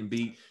position, getting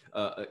beat,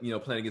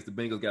 playing against the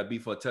Bengals, got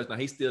beat for a touchdown.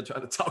 He's still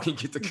trying to talk and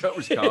get the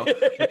coverage call.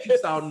 But you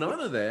saw none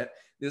of that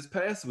this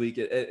past week.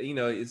 You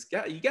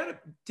got to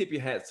tip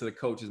your hats to the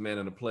coaches, man,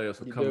 and the players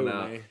for coming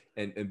out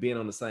and being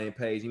on the same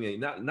page.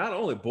 Not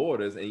only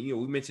Borders, and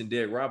we mentioned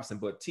Derek Robinson,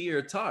 but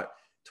Teair Tart,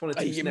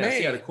 22 snaps.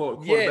 He had a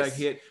quarterback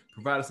hit,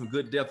 provided some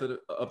good depth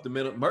up the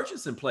middle.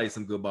 Murchison played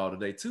some good ball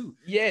today too.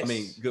 Yes, I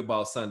mean good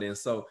ball Sunday. And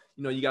so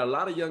you got a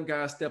lot of young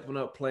guys stepping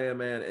up, playing,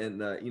 man,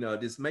 and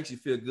this makes you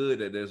feel good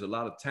that there's a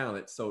lot of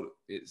talent. So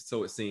it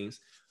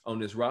seems on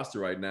this roster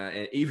right now,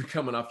 and even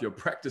coming off your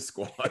practice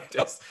squad,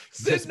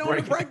 sitting on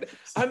the practice.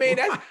 I mean,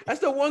 that's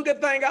the one good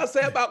thing I'll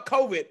say about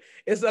COVID.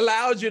 It's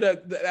allowed you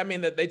to. I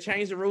mean, they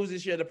changed the rules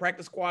this year. The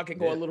practice squad can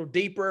go a little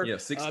deeper. Yeah,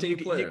 16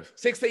 players.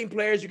 16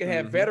 players. You can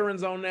have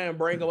veterans on there and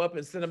bring them up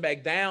and send them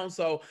back down.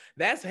 So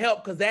that's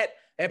helped because that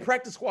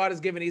practice squad is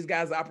giving these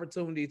guys the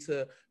opportunity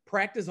to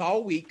practice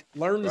all week,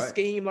 learn the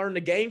scheme, learn the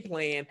game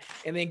plan,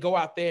 and then go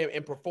out there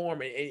and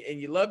perform.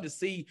 And you love to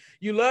see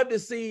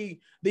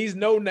these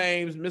no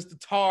names, Mr.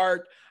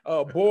 Tart,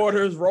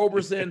 Borders,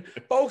 Roberson,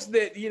 folks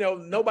that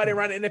nobody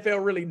around the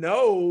NFL really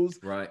knows,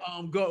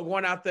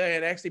 going out there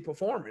and actually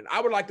performing.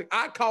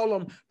 I call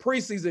them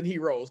preseason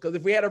heroes, because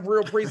if we had a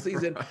real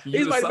preseason,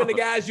 these might have been the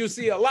guys you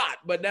see a lot,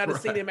 but now to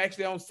see them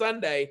actually on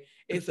Sunday,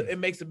 it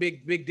makes a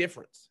big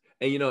difference.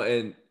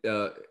 And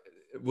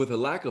with a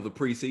lack of the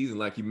preseason,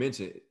 like you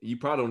mentioned, you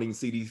probably don't even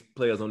see these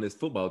players on this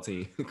football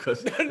team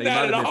because they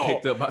might have been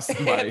picked up by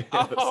somebody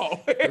else.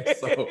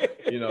 So,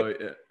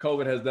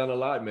 COVID has done a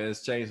lot, man.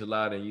 It's changed a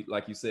lot. And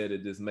like you said,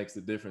 it just makes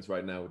the difference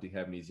right now with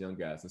having these young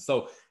guys. And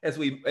so as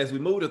we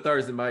move to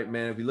Thursday night,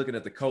 man, we're looking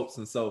at the Colts.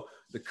 And so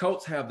the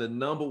Colts have the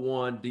number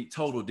one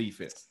total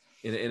defense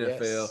in the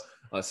NFL,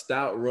 a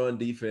stout run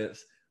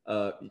defense.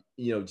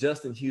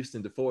 Justin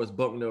Houston, DeForest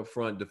Buckner up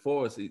front.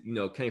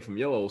 DeForest, came from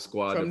your old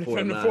squad, from the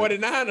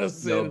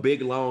 49ers.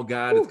 Big long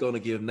guy that's going to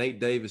give Nate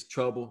Davis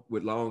trouble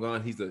with long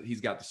arms. He's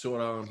got the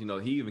short arms.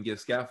 He even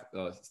gives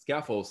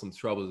Scaffold some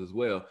troubles as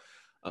well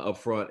up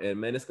front.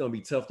 And man, it's going to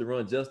be tough to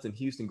run. Justin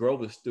Houston,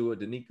 Grover Stewart,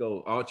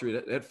 Danico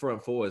Autry. That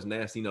front four is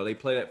nasty. They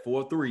play that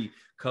 4-3,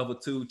 cover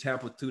 2,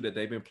 Tampa 2 that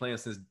they've been playing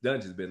since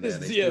Dungy's been there.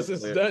 Yes,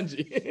 it's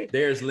Dungy.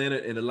 There's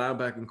Leonard in the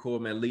linebacking core,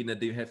 man, leading that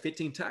deal. Had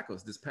 15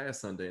 tackles this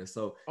past Sunday, and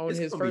so on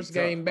his first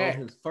game back.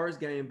 On his first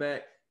game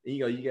back,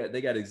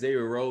 they got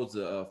Xavier Rhodes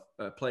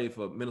played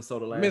for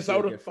Minnesota last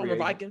year. Former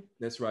Viking.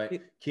 That's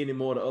right. Kenny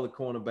Moore, the other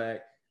cornerback,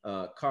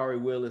 Kari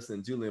Willis,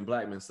 and Julian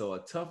Blackman. So a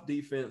tough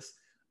defense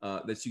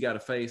that you got to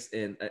face,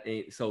 and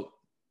so.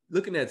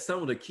 Looking at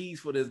some of the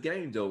keys for this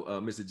game, though,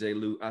 Mr. J.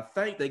 Lou, I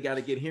think they got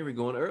to get Henry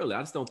going early. I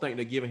just don't think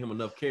they're giving him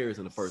enough carries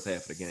in the first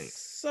half of the game.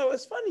 So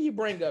it's funny you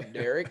bring up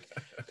Derrick,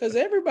 because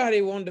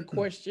everybody wanted to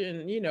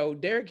question,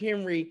 Derrick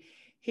Henry,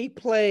 he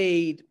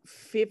played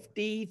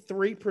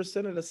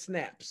 53% of the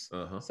snaps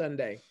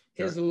Sunday,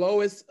 his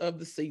lowest of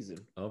the season,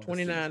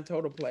 29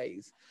 total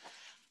plays.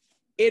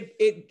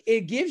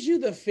 It gives you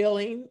the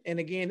feeling, and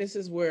again, this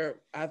is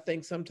where I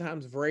think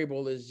sometimes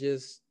Vrabel is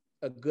just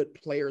a good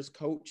player's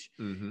coach.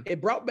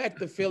 It brought back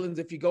the feelings.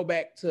 If you go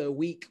back to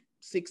week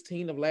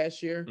 16 of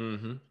last year,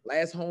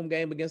 last home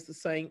game against the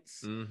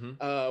Saints,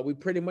 we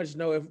pretty much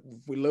know if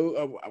we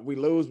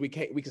lose, we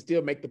can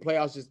still make the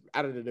playoffs just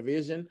out of the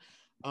division.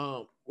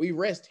 We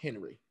rest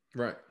Henry.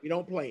 Right. We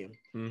don't play him,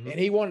 and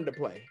he wanted to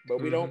play,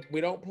 but we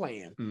don't play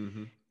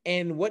him.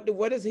 And what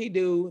does he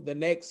do the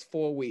next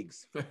 4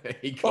 weeks?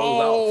 He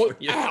goes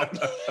out.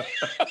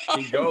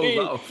 He goes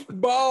off.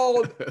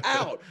 Balled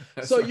out.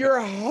 So right.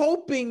 You're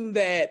hoping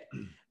that,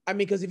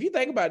 because if you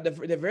think about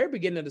it, the very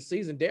beginning of the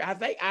season,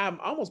 I'm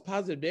almost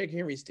positive Derrick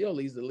Henry still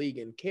leads the league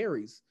in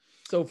carries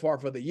so far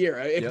for the year.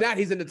 If not,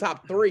 he's in the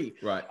top 3.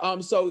 Right.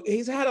 So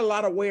he's had a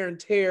lot of wear and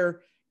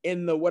tear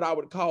in the what I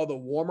would call the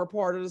warmer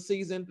part of the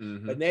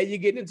season. But now you're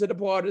getting into the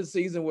part of the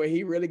season where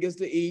he really gets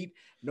to eat.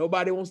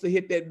 Nobody wants to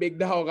hit that big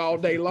dog all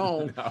day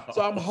long. No.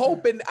 So I'm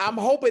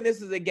hoping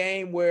this is a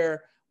game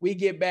where we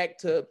get back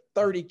to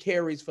 30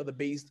 carries for the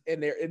Beast,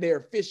 and they're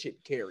efficient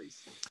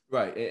carries.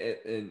 Right,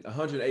 and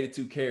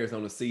 182 carries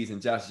on the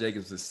season. Josh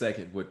Jacobs is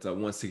second with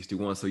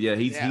 161. So yeah,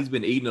 he's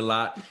been eating a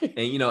lot,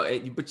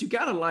 and but you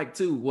gotta like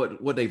too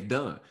what they've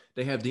done.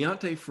 They have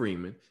Deontay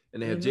Freeman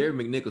and they have Jerry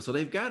McNichols, so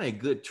they've got a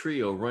good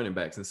trio of running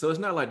backs, and so it's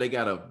not like they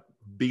gotta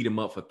beat him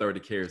up for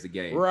 30 carries a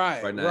game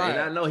right now. Right. And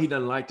I know he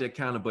doesn't like that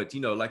kind of, but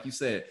like you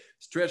said,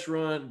 stretch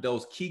run,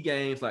 those key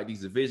games like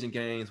these division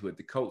games with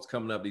the Colts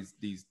coming up,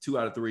 these 2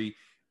 out of 3.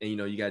 And,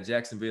 you got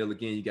Jacksonville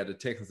again, you got the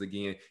Texans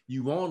again.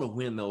 You want to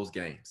win those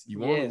games. You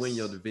want to win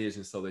your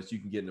division so that you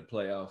can get in the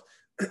playoffs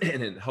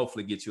and then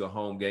hopefully get you a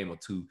home game or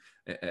 2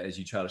 as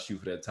you try to shoot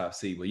for that top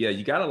seed. But, yeah,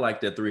 you got to like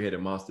that 3-headed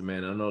monster,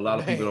 man. I know a lot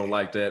of people don't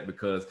like that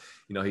because,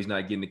 he's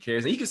not getting the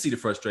carries. And you can see the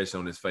frustration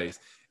on his face.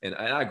 And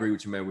I agree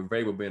with you, man. With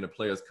Vrabel being a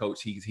player's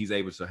coach, he's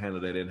able to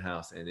handle that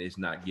in-house, and it's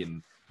not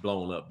getting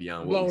blown up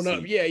beyond what we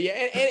see. Yeah.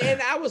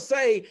 And I would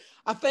say,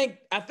 I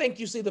think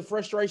you see the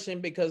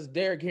frustration because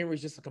Derrick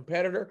Henry's just a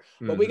competitor,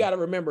 but we got to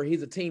remember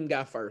he's a team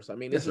guy first. I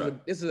mean, this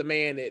is a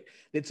man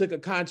that took a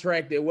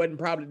contract that wasn't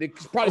probably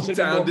should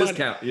have more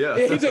discount. Money. Yeah,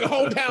 he took a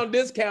hometown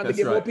discount to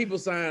get more people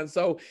signed.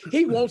 So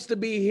he wants to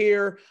be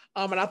here.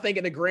 And I think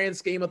in the grand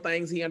scheme of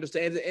things, he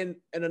understands it.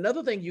 And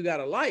another thing you got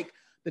to like,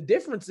 the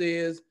difference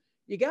is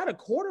you got a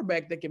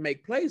quarterback that can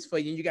make plays for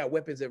you, and you got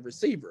weapons at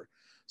receiver.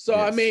 So,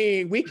 I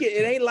mean,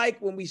 it ain't like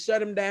when we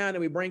shut him down and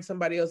we bring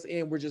somebody else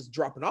in, we're just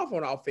dropping off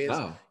on offense.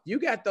 Oh. You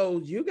got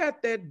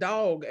that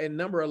dog and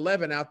number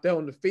 11 out there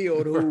on the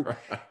field who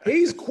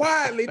he's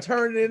quietly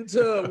turned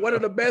into one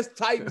of the best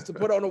Titans to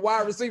put on a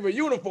wide receiver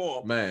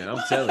uniform. Man,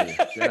 I'm telling you,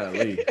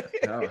 golly,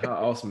 how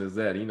awesome is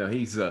that?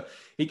 He's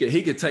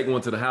he could take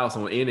one to the house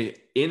on any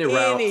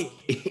route,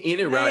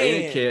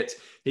 any catch.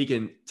 He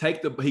can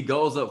he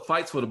goes up,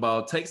 fights for the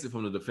ball, takes it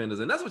from the defenders.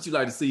 And that's what you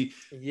like to see.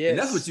 Yes. And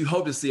that's what you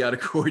hope to see out of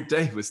Corey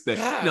Davis.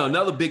 That,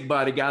 another big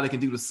body guy that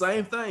can do the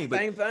same thing. But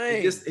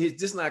it's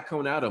just not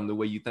coming out of him the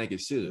way you think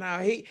it should. No,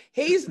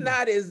 he's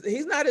not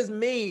as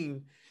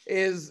mean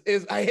as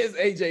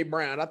AJ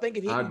Brown. I think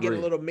if he can get a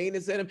little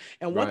meanness in him.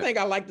 And one thing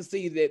I like to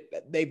see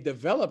that they've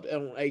developed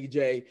on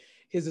AJ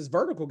is his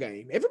vertical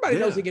game. Everybody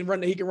knows he can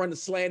run the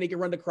slant, he can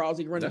run the cross,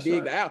 he can run the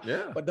dig, the out.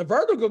 Yeah. But the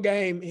vertical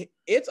game,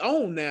 it's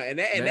on now. And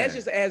that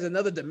just adds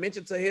another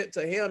dimension to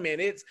him.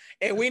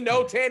 And we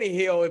know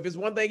Tannehill, if it's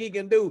one thing he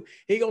can do,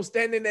 he gonna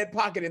stand in that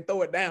pocket and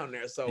throw it down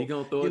there. So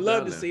you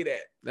love to see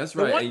that. That's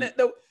right.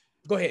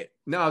 Go ahead.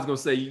 No, I was gonna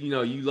say,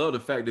 you love the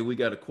fact that we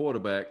got a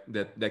quarterback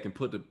that can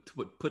put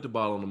the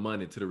ball on the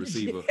money to the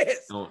receiver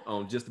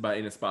on just about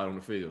any spot on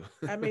the field.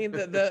 I mean,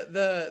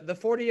 the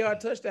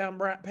 40-yard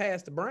touchdown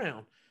pass to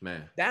Brown.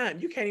 Man, damn,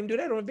 you can't even do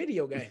that on a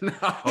video game.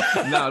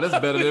 No, that's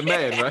better than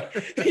Madden, right?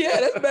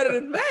 Yeah, that's better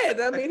than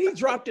Madden. I mean, he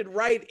dropped it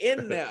right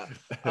in there.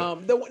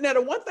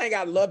 The one thing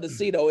I'd love to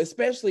see, though,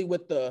 especially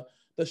with the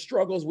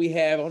struggles we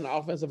have on the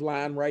offensive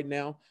line right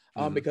now,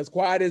 because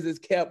quiet as it's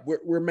kept,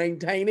 we're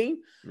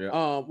maintaining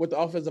with the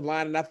offensive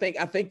line, and I think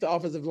the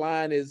offensive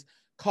line is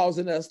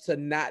causing us to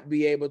not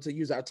be able to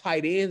use our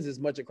tight ends as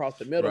much across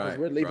the middle because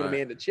we're leaving them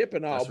in the chip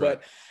and all.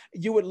 But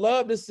I would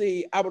love to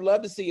see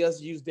us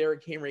use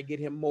Derrick Henry and get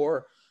him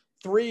more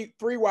three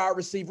wide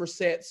receiver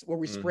sets where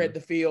we spread the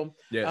field.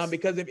 Yes.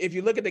 Because if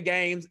you look at the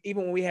games,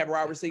 even when we have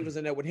wide receivers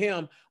in there with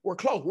him, we're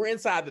close. We're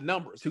inside the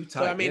numbers. Too tight.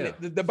 So, I mean,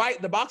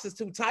 the box is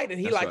too tight, and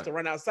he likes to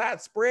run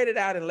outside. Spread it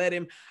out and let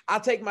him. I'll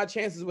take my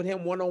chances with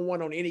him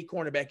one-on-one on any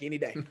cornerback any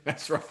day.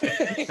 That's right.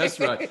 That's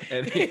right.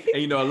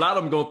 And a lot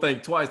of them going to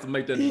think twice to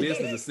make that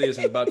business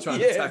decision about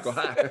trying to tackle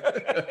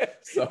high.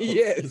 So,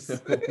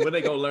 when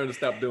they going to learn to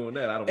stop doing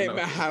that, I don't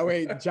know.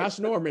 Wait, Josh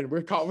Norman,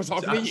 we're talking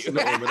to you. Josh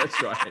Norman,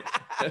 that's right.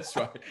 That's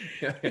right.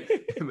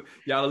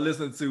 Y'all are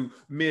listening to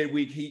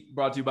Midweek Heat,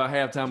 brought to you by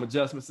Halftime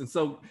Adjustments. And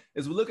so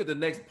as we look at the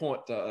next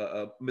point,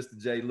 Mr.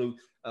 J. Lou,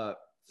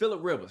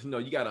 Phillip Rivers,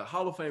 you got a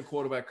Hall of Fame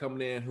quarterback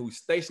coming in who's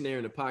stationary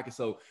in the pocket.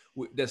 So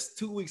that's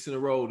 2 weeks in a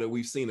row that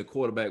we've seen a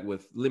quarterback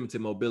with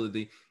limited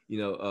mobility.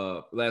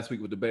 Last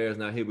week with the Bears,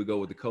 now here we go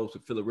with the Colts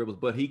with Phillip Rivers.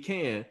 But he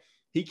can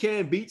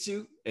beat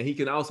you, and he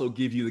can also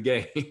give you the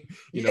game,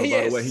 by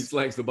the way he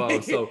slings the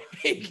ball. So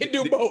he can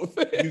do both.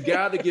 You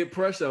got to get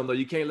pressure on, though.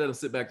 You can't let him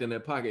sit back there in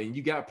that pocket. And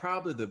you got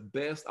probably the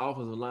best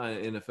offensive line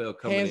in the NFL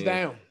coming in. Hands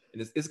down.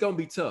 And it's going to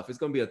be tough. It's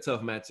going to be a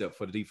tough matchup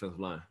for the defensive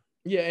line.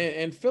 Yeah,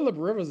 and Phillip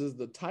Rivers is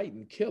the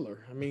Titan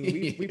killer. I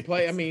mean, we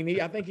play. I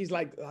mean, I think he's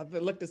like, I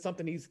looked at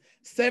something. He's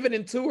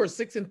 7-2 or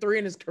 6-3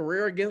 in his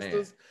career against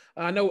us.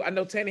 I know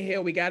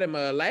Tannehill, we got him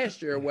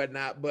last year or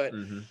whatnot, but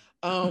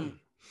the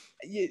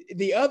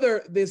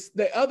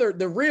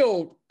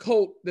real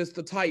Colt that's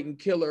the Titan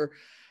killer.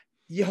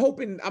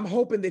 I'm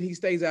hoping that he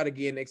stays out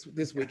again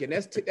this weekend.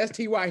 That's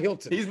T.Y.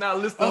 Hilton. He's not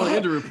listed on the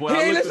injury report.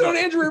 He ain't listed on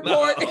the injury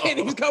report, and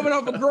he's coming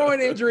off a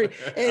groin injury.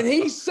 And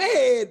he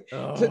said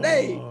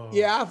today,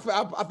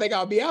 I think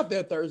I'll be out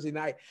there Thursday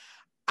night.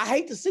 I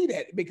hate to see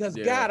that because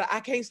God, I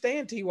can't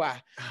stand Ty.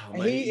 Oh,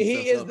 man,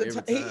 he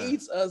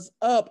eats us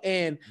up,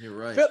 and you're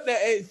right.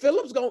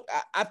 Phillips going.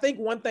 I think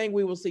one thing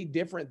we will see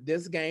different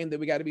this game that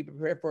we got to be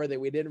prepared for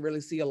that we didn't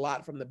really see a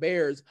lot from the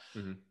Bears.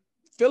 Mm-hmm.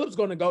 Phillips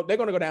going to go. They're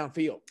going to go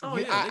downfield. Oh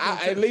yeah,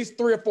 at least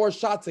 3 or 4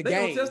 shots a game.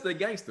 They're going to test their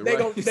gangster.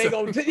 They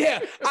going. Yeah,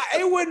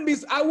 I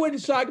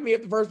wouldn't shock me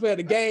if the first play of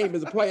the game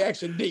is a play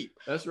action deep.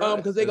 That's right.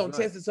 Because they're going to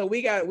test it. So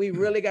we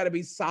really got to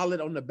be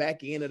solid on the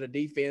back end of the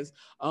defense.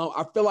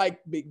 I feel like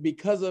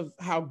because of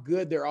how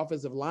good their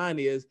offensive line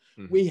is,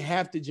 we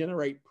have to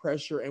generate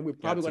pressure, and we're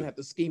probably going to have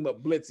to scheme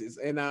up blitzes.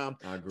 And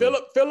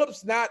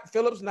Phillips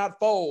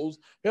not Foles.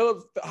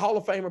 Phillips, Hall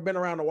of Famer, been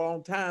around a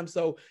long time,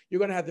 so you're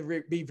going to have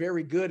to be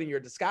very good in your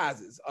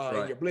disguises.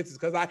 In your blitzes,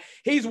 because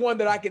he's one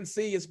that I can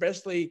see,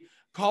 especially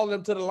calling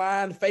him to the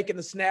line, faking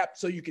the snap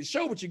so you can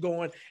show what you're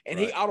going, and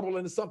he audible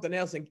into something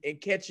else and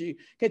catch you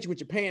with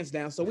your pants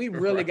down. So we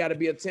really got to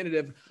be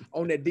attentive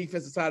on that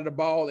defensive side of the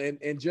ball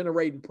and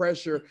generating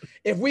pressure.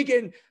 If we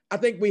can, I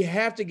think we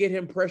have to get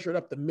him pressured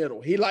up the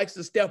middle. He likes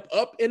to step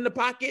up in the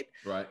pocket.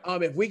 Right.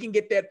 If we can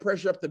get that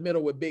pressure up the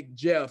middle with Big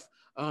Jeff,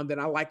 then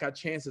I like our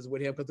chances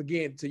with him. Because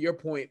again, to your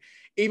point,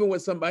 even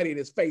with somebody in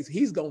his face,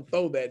 he's gonna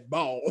throw that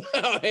ball,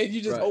 and you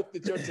just hope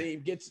that your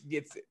team gets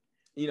it.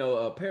 You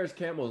know, Paris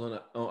Campbell's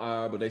on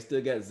IR, but they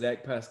still got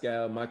Zach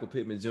Pascal, Michael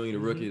Pittman Jr., the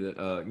rookie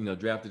that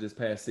drafted this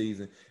past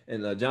season,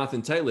 and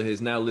Jonathan Taylor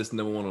is now listed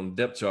number 1 on the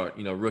depth chart.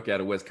 You know, rookie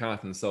out of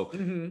Wisconsin. So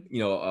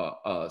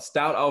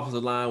stout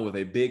offensive line with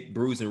a big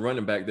bruising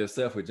running back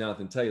themselves with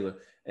Jonathan Taylor,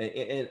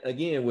 and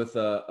again with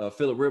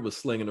Phillip Rivers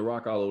slinging the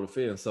rock all over the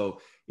field.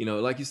 So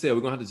like you said,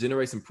 we're gonna have to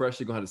generate some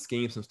pressure. We're gonna have to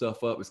scheme some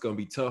stuff up. It's gonna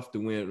be tough to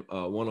win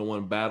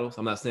one-on-one battles.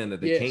 I'm not saying that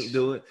they can't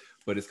do it,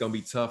 but it's gonna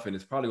be tough, and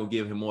it's probably gonna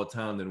give him more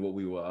time than what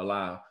we will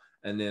allow.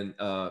 And then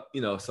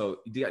so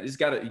you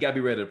gotta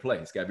be ready to play.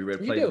 It's gotta be ready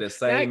to play with that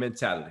same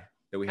mentality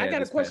that we had. I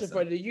got a question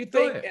for you. Do you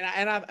think?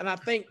 And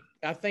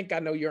I think I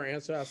know your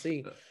answer. I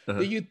see.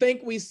 Do you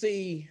think we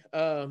see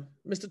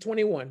Mr.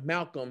 21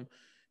 Malcolm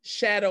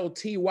shadow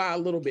TY a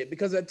little bit?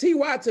 Because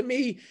TY, to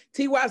me,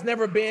 TY's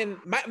never been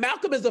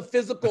Malcolm is a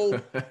physical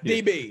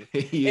DB.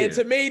 And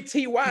to me,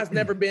 TY's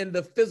never been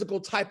the physical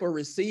type of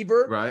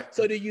receiver. Right.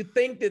 So do you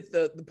think that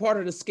the part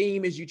of the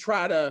scheme is you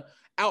try to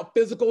out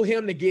physical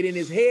him to get in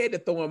his head to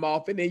throw him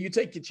off, and then you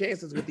take your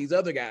chances with these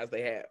other guys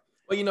they have?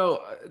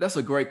 Well, that's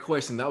a great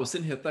question. I was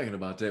sitting here thinking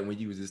about that when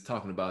you was just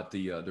talking about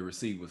the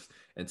receivers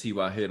and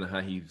T.Y. Hilton and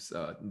how he's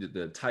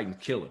the Titan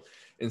killer.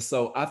 And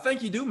so I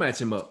think you do match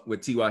him up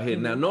with T.Y.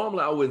 Hilton. Now,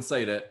 normally I wouldn't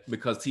say that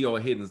because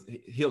T.Y.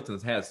 Hilton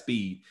has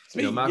speed.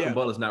 Malcolm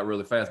Butler's not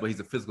really fast, but he's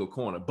a physical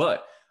corner.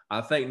 But I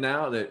think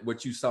now that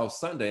what you saw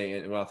Sunday,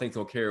 and what I think is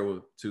going to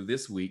carry to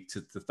this week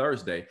to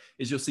Thursday,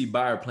 is you'll see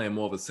Byard playing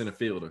more of a center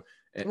fielder.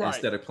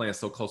 Instead of playing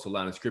so close to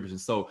line of scrimmage.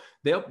 And so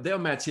they'll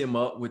match him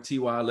up with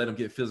T.Y., let him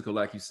get physical,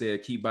 like you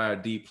said, keep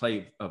Byard deep,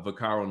 play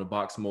Vaccaro in the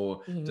box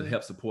more to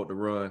help support the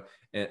run.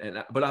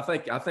 But I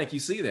think you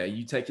see that.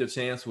 You take your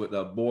chance with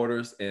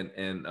Borders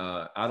and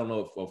I don't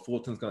know if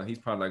Fulton's he's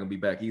probably not going to be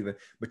back either,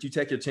 but you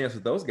take your chance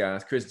with those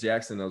guys, Chris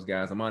Jackson, those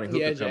guys, Amani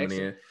Hooker coming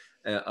in,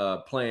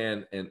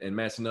 playing and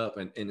matching up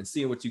and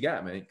seeing what you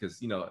got, man,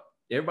 because,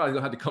 everybody's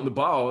gonna have to come to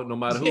ball no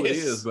matter who it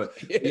is. But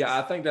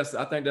I think that's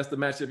the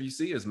matchup you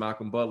see is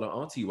Malcolm Butler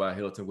on T.Y.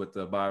 Hilton with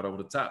the Byard over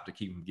the top to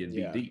keep him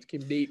getting deep.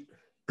 Keep him deep.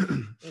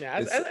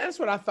 That's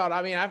what I thought.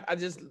 I mean, I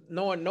just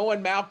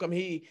knowing Malcolm,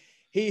 he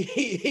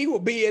will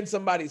be in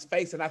somebody's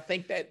face, and I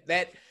think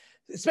that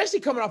especially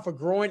coming off a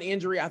groin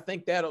injury, I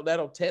think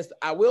that'll test.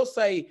 I will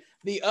say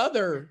the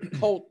other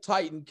Colt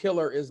Titan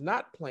killer is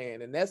not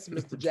playing, and that's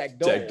Mr. Jack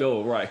Dole. Jack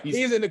Dole, right?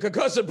 He's in the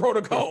concussion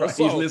protocol. Right.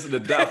 So. He's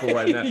listening to Doppel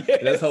right now.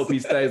 Let's hope he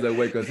stays that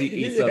way because he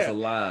eats us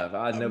alive.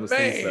 I've never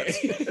seen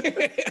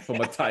such from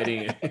a tight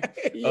end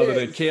other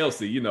than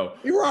Kelsey.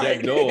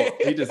 Jack Dole,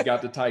 he just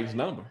got the Titans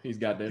number. He's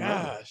got that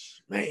number.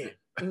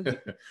 Man.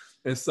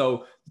 And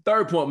so,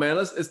 third point, man,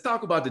 let's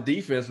talk about the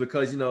defense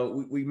because,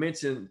 we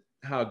mentioned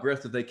how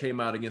aggressive they came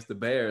out against the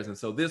Bears. And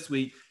so this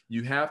week,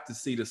 you have to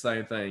see the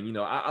same thing.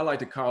 I like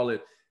to call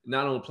it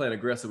not only playing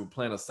aggressive, but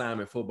playing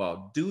assignment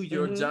football. Do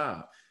your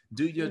job.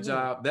 Do your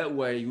job. That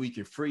way we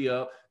can free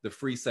up the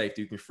free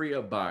safety. You can free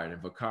up Byard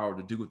and Vaccaro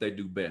to do what they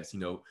do best.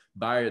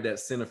 Byard, that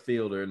center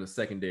fielder in the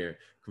secondary.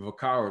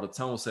 Vaccaro, the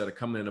tone setter,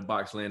 coming in the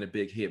box, landing a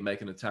big hit,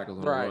 making the tackles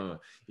on the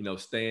run,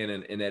 staying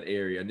in that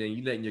area. And then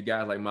you letting your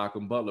guys like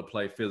Malcolm Butler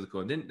play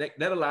physical. And then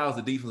that allows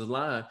the defensive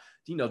line,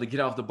 to get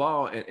off the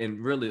ball and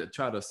really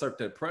try to assert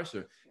that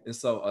pressure. And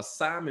so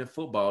assignment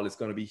football is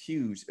going to be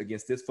huge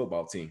against this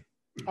football team.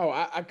 Oh,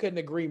 I couldn't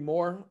agree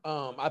more.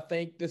 I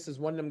think this is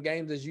one of them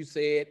games, as you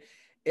said,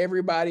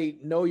 everybody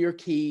know your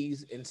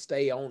keys and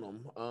stay on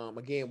them.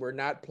 Again,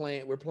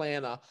 we're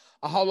playing a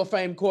Hall of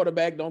Fame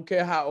quarterback. Don't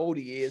care how old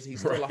he is.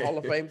 He's still a Hall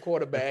of Fame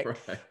quarterback.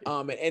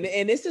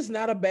 And this is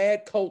not a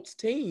bad Colts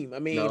team. I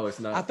mean, no, it's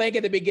not. I think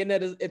at the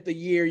beginning of the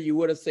year, you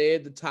would have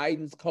said the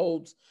Titans,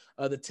 Colts,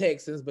 the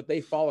Texans, but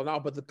they've fallen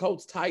off. But the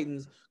Colts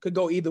Titans could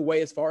go either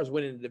way as far as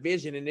winning the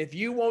division. And if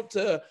you want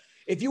to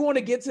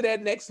get to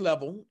that next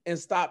level and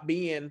stop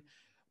being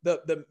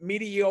the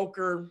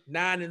mediocre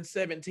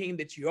 9-17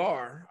 that you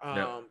are.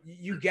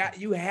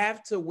 You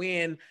have to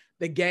win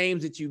the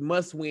games that you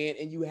must win,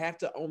 and you have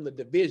to own the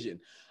division.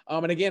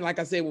 And again, like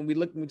I said, when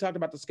we talked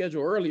about the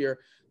schedule earlier,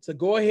 to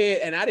go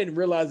ahead, and I didn't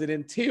realize it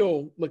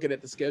until looking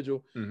at the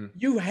schedule,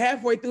 you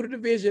halfway through the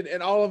division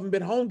and all of them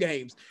been home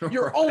games.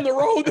 You're on the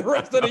road the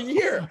rest of the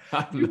year.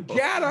 You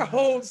gotta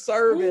hold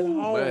serve at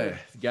home. Man,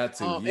 got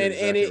to.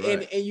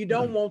 And you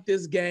don't want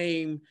this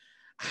game.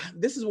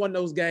 This is one of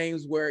those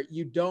games where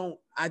you don't.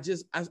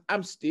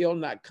 I'm still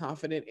not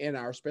confident in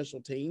our special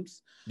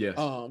teams. Yes.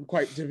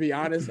 Quite to be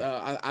honest,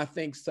 I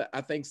think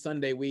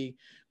Sunday we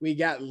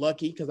got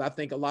lucky because I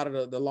think a lot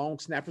of the long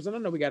snappers. I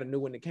don't know, we got a new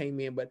one that came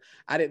in, but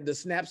the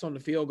snaps on the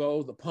field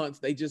goals, the punts,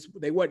 they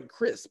wasn't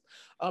crisp.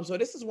 So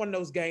this is one of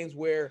those games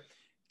where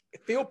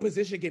field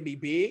position can be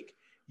big.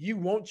 You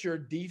want your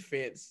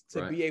defense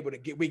to be able to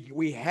get.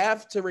 We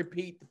have to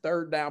repeat the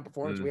third down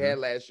performance we had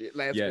last week.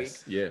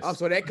 Yes.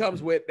 So that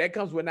comes with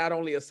not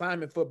only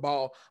assignment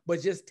football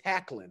but just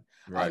tackling.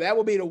 Right. That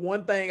will be the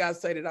one thing I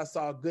say that I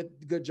saw a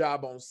good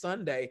job on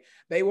Sunday.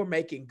 They were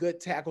making good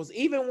tackles,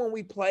 even when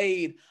we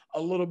played a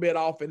little bit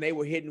off and they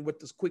were hitting with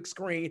this quick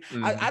screen.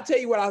 I tell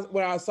you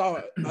what I saw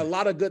a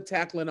lot of good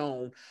tackling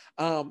on.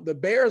 The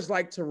Bears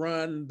like to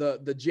run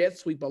the jet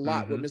sweep a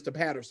lot with Mr.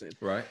 Patterson.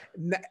 Right.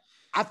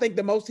 I think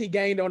the most he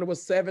gained on it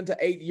was 7 to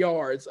 8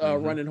 yards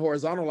running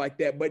horizontal like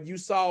that. But you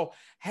saw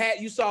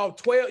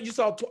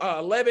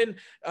 11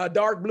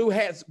 dark blue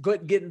hats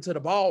getting to the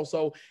ball.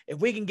 So if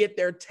we can get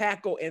their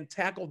tackle and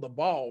tackle the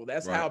ball,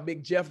 that's how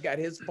Big Jeff got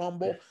his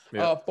fumble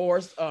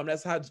forced.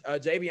 That's how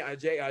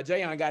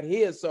Jayon got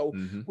his. So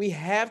we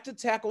have to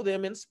tackle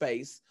them in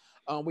space.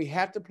 We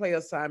have to play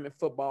assignment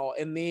football,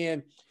 and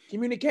then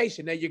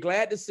communication. Now you're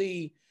glad to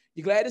see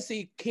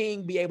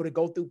King be able to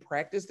go through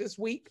practice this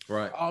week.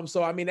 Right.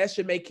 So, I mean, that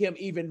should make him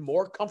even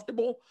more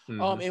comfortable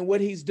in what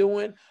he's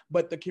doing.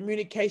 But the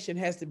communication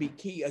has to be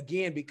key,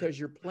 again, because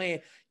you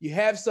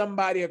have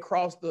somebody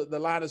across the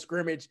line of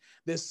scrimmage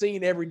that's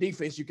seen every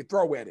defense you could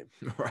throw at him.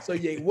 Right. So,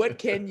 what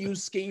can you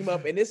scheme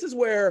up? And this is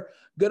where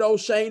good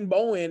old Shane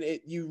Bowen,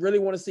 you really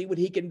want to see what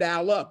he can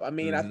dial up. I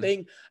mean, I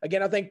think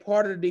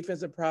part of the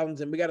defensive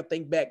problems, and we got to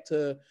think back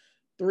to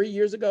 3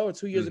 years ago or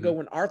 2 years ago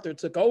when Arthur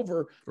took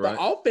over, the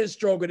offense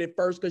struggled at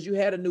first because you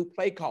had a new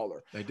play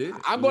caller. They did.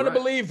 I'm going to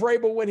believe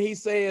Vrabel when he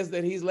says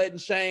that he's letting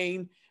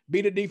Shane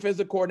be the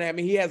defensive coordinator. I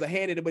mean, he has a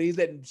hand in it, but he's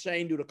letting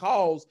Shane do the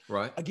calls.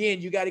 Right. Again,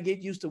 you got to get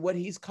used to what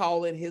he's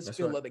calling his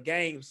feel of the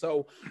game.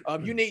 So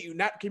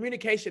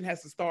communication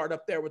has to start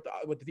up there with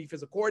the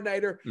defensive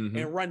coordinator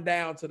and run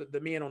down to the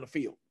men on the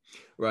field.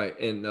 Right.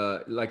 And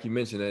like you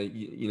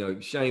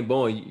mentioned, Shane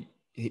Bowen,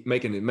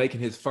 making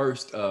his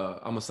first I'm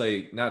gonna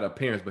say not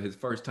appearance, but his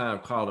first time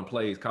calling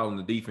plays, calling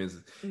the defense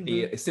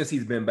since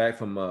he's been back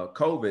from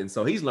COVID, and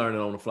so he's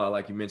learning on the fly,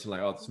 like you mentioned,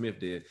 like Arthur Smith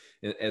did.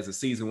 And as the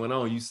season went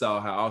on, you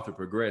saw how Arthur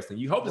progressed, and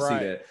you hope to see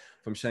that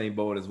from Shane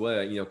Bowen as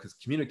well. Because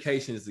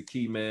communication is the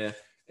key, man,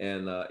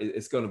 and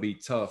it's going to be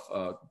tough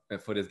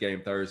for this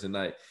game Thursday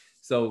night.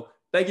 So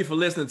thank you for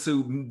listening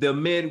to the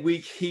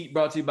Midweek Heat,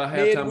 brought to you by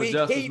Halftime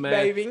Adjustments, man.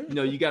 Baby.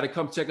 You got to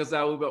come check us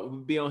out. We'll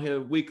be on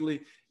here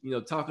weekly,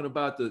 talking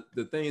about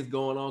the things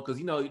going on,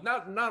 because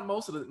not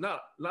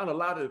a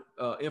lot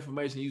of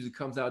information usually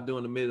comes out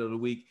during the middle of the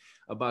week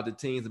about the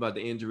teams, about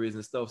the injuries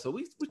and stuff. So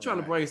we're trying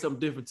to bring something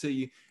different to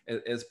you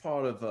as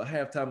part of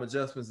Halftime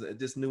Adjustments.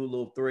 This new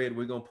little thread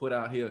we're gonna put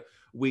out here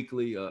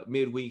weekly,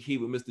 Midweek Heat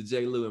with Mr.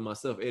 J. Lou and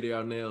myself, Eddie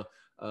Arnell,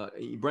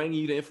 bringing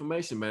you the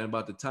information, man,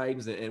 about the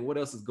Titans and what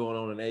else is going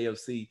on in the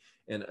AFC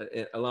and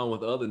along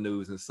with other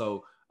news. And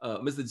so,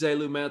 Mr. J.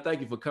 Lou, man,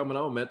 thank you for coming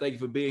on, man. Thank you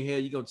for being here.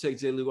 You're going to check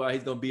J. Lou out.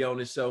 He's going to be on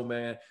this show,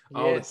 man,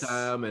 all the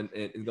time and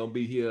going to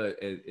be here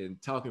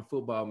and talking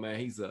football, man.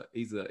 He's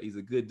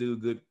a good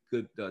dude,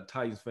 good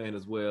Titans fan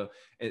as well.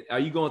 And are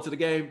you going to the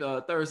game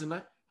Thursday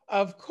night?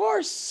 Of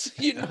course,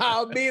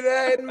 I'll be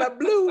there in my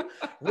blue,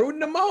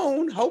 rooting them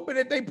on, hoping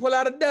that they pull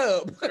out a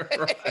dub.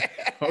 Right.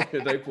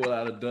 Hoping they pull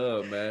out a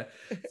dub, man.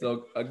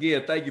 So,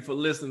 again, thank you for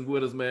listening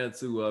with us, man,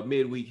 to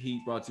Midweek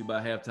Heat, brought to you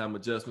by Halftime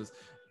Adjustments.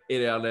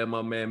 Eddie out there,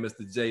 my man,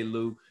 Mr. J.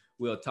 Lou.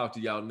 We'll talk to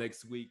y'all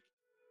next week.